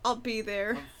car, I'll be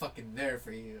there. I'm fucking there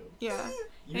for you. Yeah.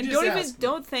 You And just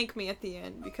don't thank me at the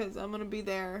end because I'm gonna be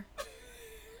there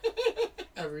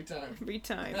every time. every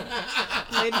time.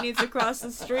 Lady needs to cross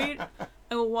the street,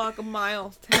 I will walk a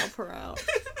mile to help her out.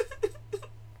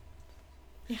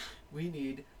 Yeah. We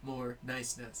need more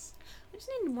niceness. I just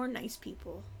need more nice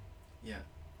people. Yeah.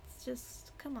 It's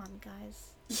just come on, guys.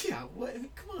 Yeah. What?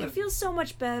 Come on. It feels so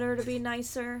much better to be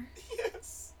nicer.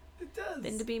 Yes, it does.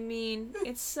 Than to be mean.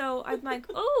 It's so I'm like,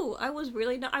 oh, I was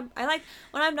really not. I like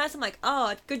when I'm nice. I'm like,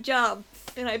 oh, good job,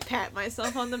 and I pat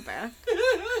myself on the back.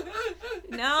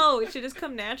 No, it should just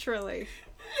come naturally.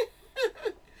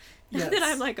 Yes. Not that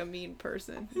I'm like a mean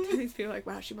person. These people are like,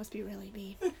 wow, she must be really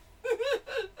mean.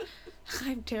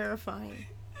 I'm terrifying.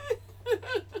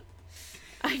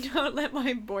 I don't let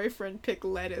my boyfriend pick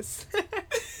lettuce.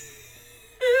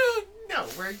 No,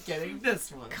 we're getting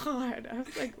this one. God, I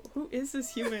was like, who is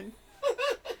this human?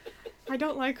 I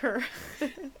don't like her.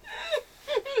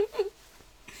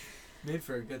 Made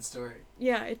for a good story.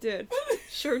 Yeah, it did.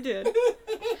 Sure did.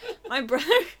 My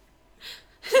brother...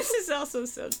 This is also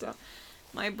so dumb.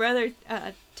 My brother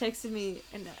texted me,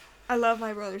 and I love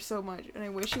my brother so much, and I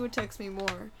wish he would text me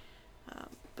more.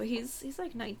 But he's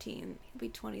like 19. He'll be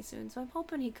 20 soon, so I'm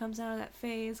hoping he comes out of that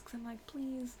phase, because I'm like,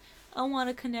 please, I want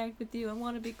to connect with you. I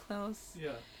want to be close.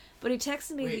 Yeah. But he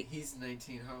texted me... Wait, he's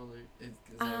 19. How old is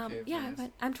that okay? Yeah,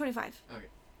 but I'm 25. Okay.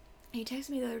 He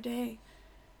texted me the other day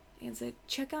and said,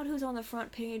 check out who's on the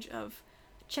front page of...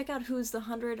 Check out who's the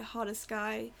 100 hottest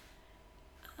guy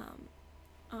on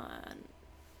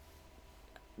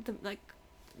the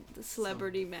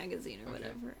celebrity magazine or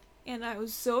whatever. And I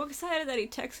was so excited that he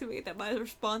texted me that my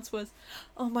response was,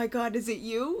 oh my god, is it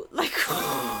you? Like...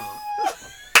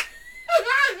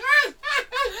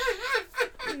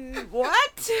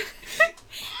 What?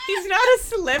 He's not a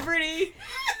celebrity.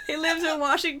 He lives in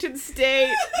Washington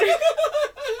State.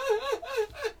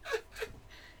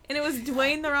 And it was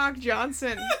Dwayne "The Rock"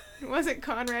 Johnson. It wasn't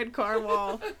Conrad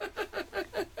Carwall.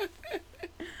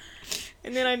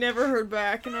 And then I never heard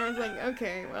back, and I was like,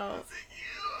 okay, well.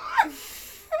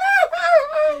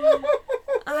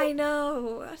 I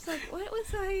know. I was like, what was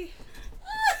I?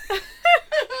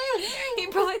 He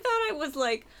probably thought I was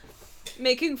like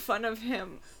making fun of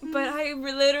him, but I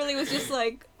literally was just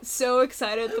like so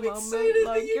excited at the moment.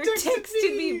 Like, you're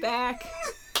texting me back.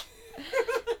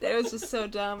 That was just so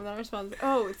dumb. And that response,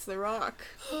 oh, it's The Rock.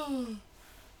 Oh,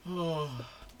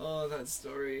 that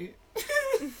story. Is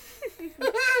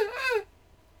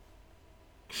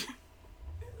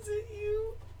it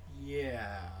you?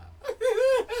 Yeah.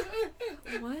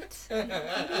 What? What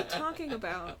are you talking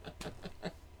about?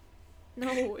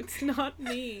 No, it's not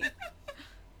me.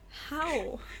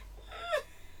 How?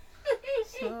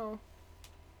 So.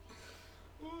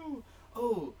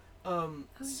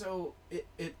 So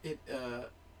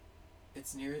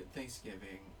it's near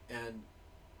Thanksgiving, and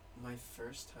my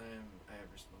first time I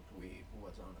ever smoked weed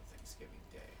was on a Thanksgiving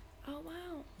day. Oh,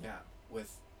 wow. Yeah,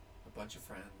 with a bunch of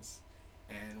friends,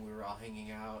 and we were all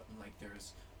hanging out, and like there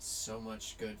was so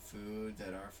much good food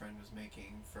that our friend was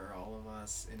making for all of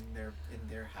us in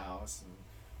their house, and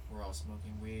we're all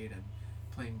smoking weed and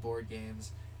playing board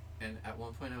games. And at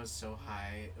one point I was so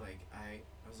high, like I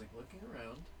was like looking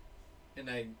around, and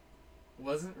I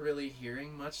wasn't really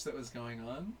hearing much that was going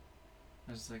on.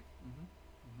 I was just like,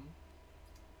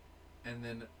 and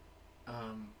then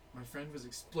my friend was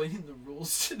explaining the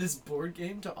rules to this board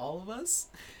game to all of us,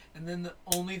 and then the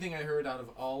only thing I heard out of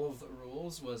all of the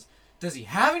rules was, does he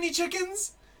have any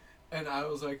chickens? And I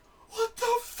was like, what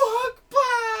the fuck,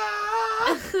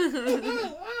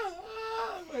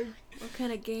 like, What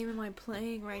kind of game am I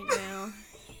playing right now?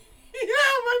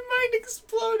 yeah, my mind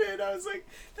exploded. I was like,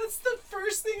 that's the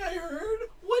first thing I heard?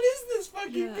 What is this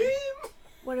fucking game?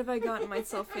 What have I gotten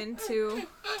myself into?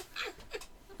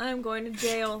 I'm going to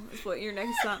jail, is what your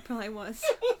next thought probably was.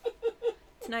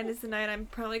 Tonight is the night I'm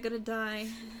probably gonna die.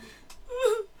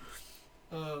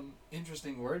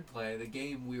 Interesting wordplay. The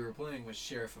game we were playing was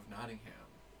Sheriff of Nottingham.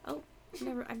 Oh, I've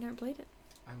never played it.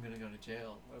 I'm gonna go to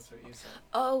jail. That's what you said.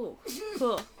 Oh,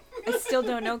 cool. I still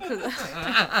don't know, cause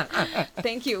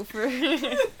thank you for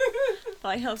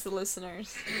probably helps the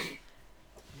listeners.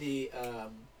 The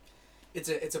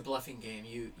it's a bluffing game.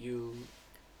 You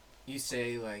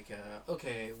say like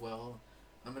okay, well,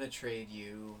 I'm gonna trade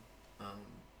you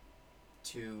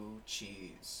 2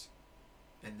 cheese,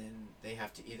 and then they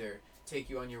have to either take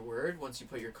you on your word once you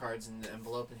put your cards in the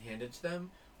envelope and hand it to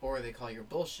them, or they call your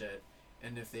bullshit.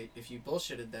 And if you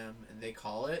bullshitted them and they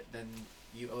call it, then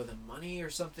you owe them money or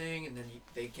something, and then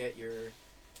they get your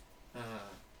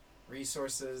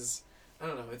resources. I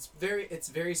don't know. It's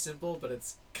very simple, but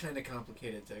it's kind of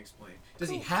complicated to explain. Does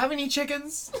he have any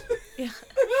chickens? Yeah.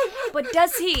 But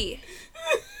does he?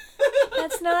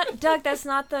 That's not Doug. That's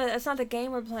not the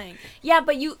game we're playing. Yeah,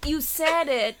 but you said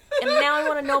it, and now I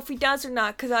want to know if he does or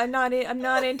not. Cause I'm not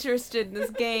interested in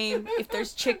this game if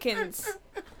there's chickens.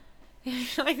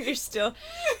 Like you're still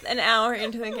an hour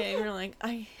into the game. You're like,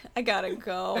 I gotta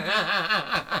go.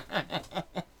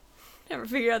 Never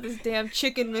figured out this damn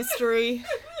chicken mystery.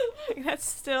 Like, that's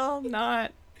still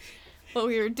not what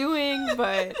we were doing,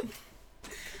 but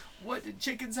what did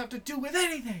chickens have to do with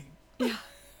anything? Yeah.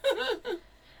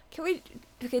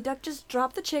 Okay, Duck, just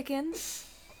drop the chickens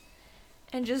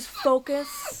and just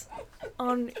focus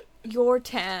on your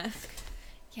task.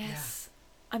 Yes.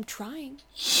 Yeah. I'm trying.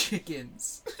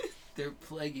 Chickens. They're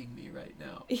plaguing me right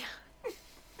now. Yeah.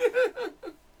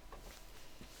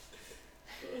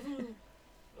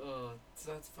 Oh,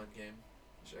 so that's a fun game.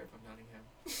 Sheriff of Nottingham.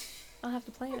 I'll have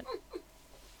to play it.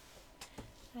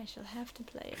 I shall have to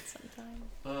play it sometime.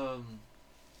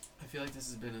 I feel like this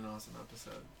has been an awesome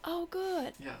episode. Oh,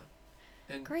 good. Yeah.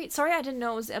 And great. Sorry I didn't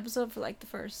know it was the episode for like the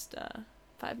first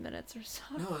 5 minutes or so.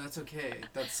 No, that's okay.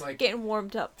 That's like getting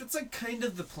warmed up. That's like kind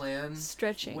of the plan.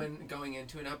 Stretching. When going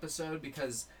into an episode,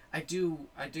 because I do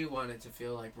want it to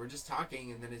feel like we're just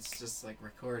talking and then it's just like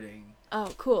recording.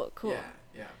 Oh, cool.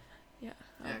 Yeah.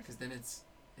 Yeah, because then it's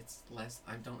less.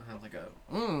 I don't have like a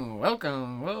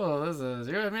welcome. Whoa, this is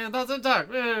You and Me and Thoughts and Talk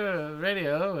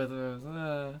radio with.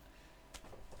 I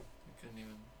couldn't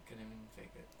even fake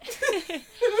it.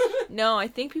 No, I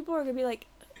think people are gonna be like,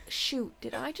 shoot,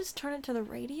 did I just turn it to the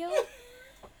radio?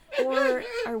 Or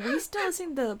are we still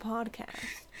listening to the podcast?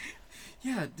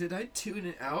 Yeah, did I tune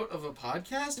it out of a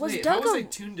podcast? Was Wait, Doug how was I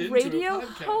tuned into radio a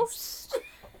podcast? host?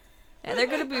 Yeah, they're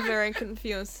gonna be very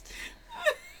confused.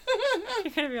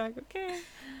 You're gonna be like, okay.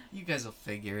 You guys will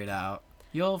figure it out.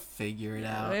 You'll figure it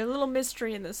out. There's a little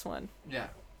mystery in this one. Yeah.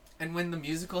 And when the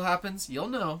musical happens, you'll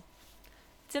know.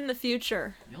 It's in the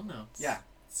future. You'll know. Yeah.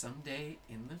 Someday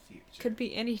in the future. Could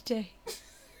be any day.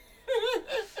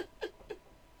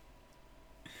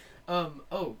 Do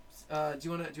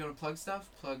you wanna plug stuff?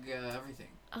 Plug everything.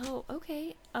 Oh,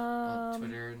 okay.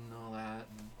 Twitter and all that.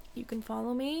 And... You can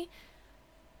follow me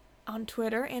on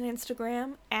Twitter and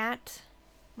Instagram at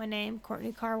my name,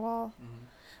 Courtney Carwall. Mm-hmm.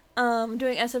 I'm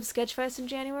doing SF Sketchfest in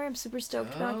January. I'm super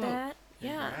stoked about that.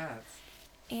 Congrats.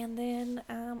 Yeah. And then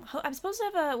I'm supposed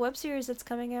to have a web series that's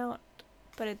coming out,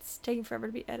 but it's taking forever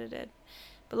to be edited.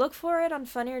 But look for it on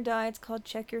Funny or Die. It's called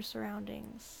Check Your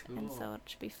Surroundings. Cool. And so it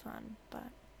should be fun. But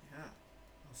yeah.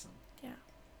 Awesome. Yeah.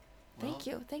 Well, Thank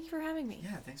you. Thank you for having me.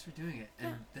 Yeah, thanks for doing it. And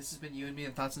Yeah. this has been You and Me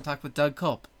and Thoughts and Talk with Doug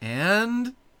Culp.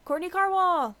 And... Courtney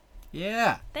Carwall.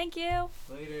 Yeah. Thank you.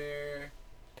 Later.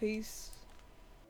 Peace.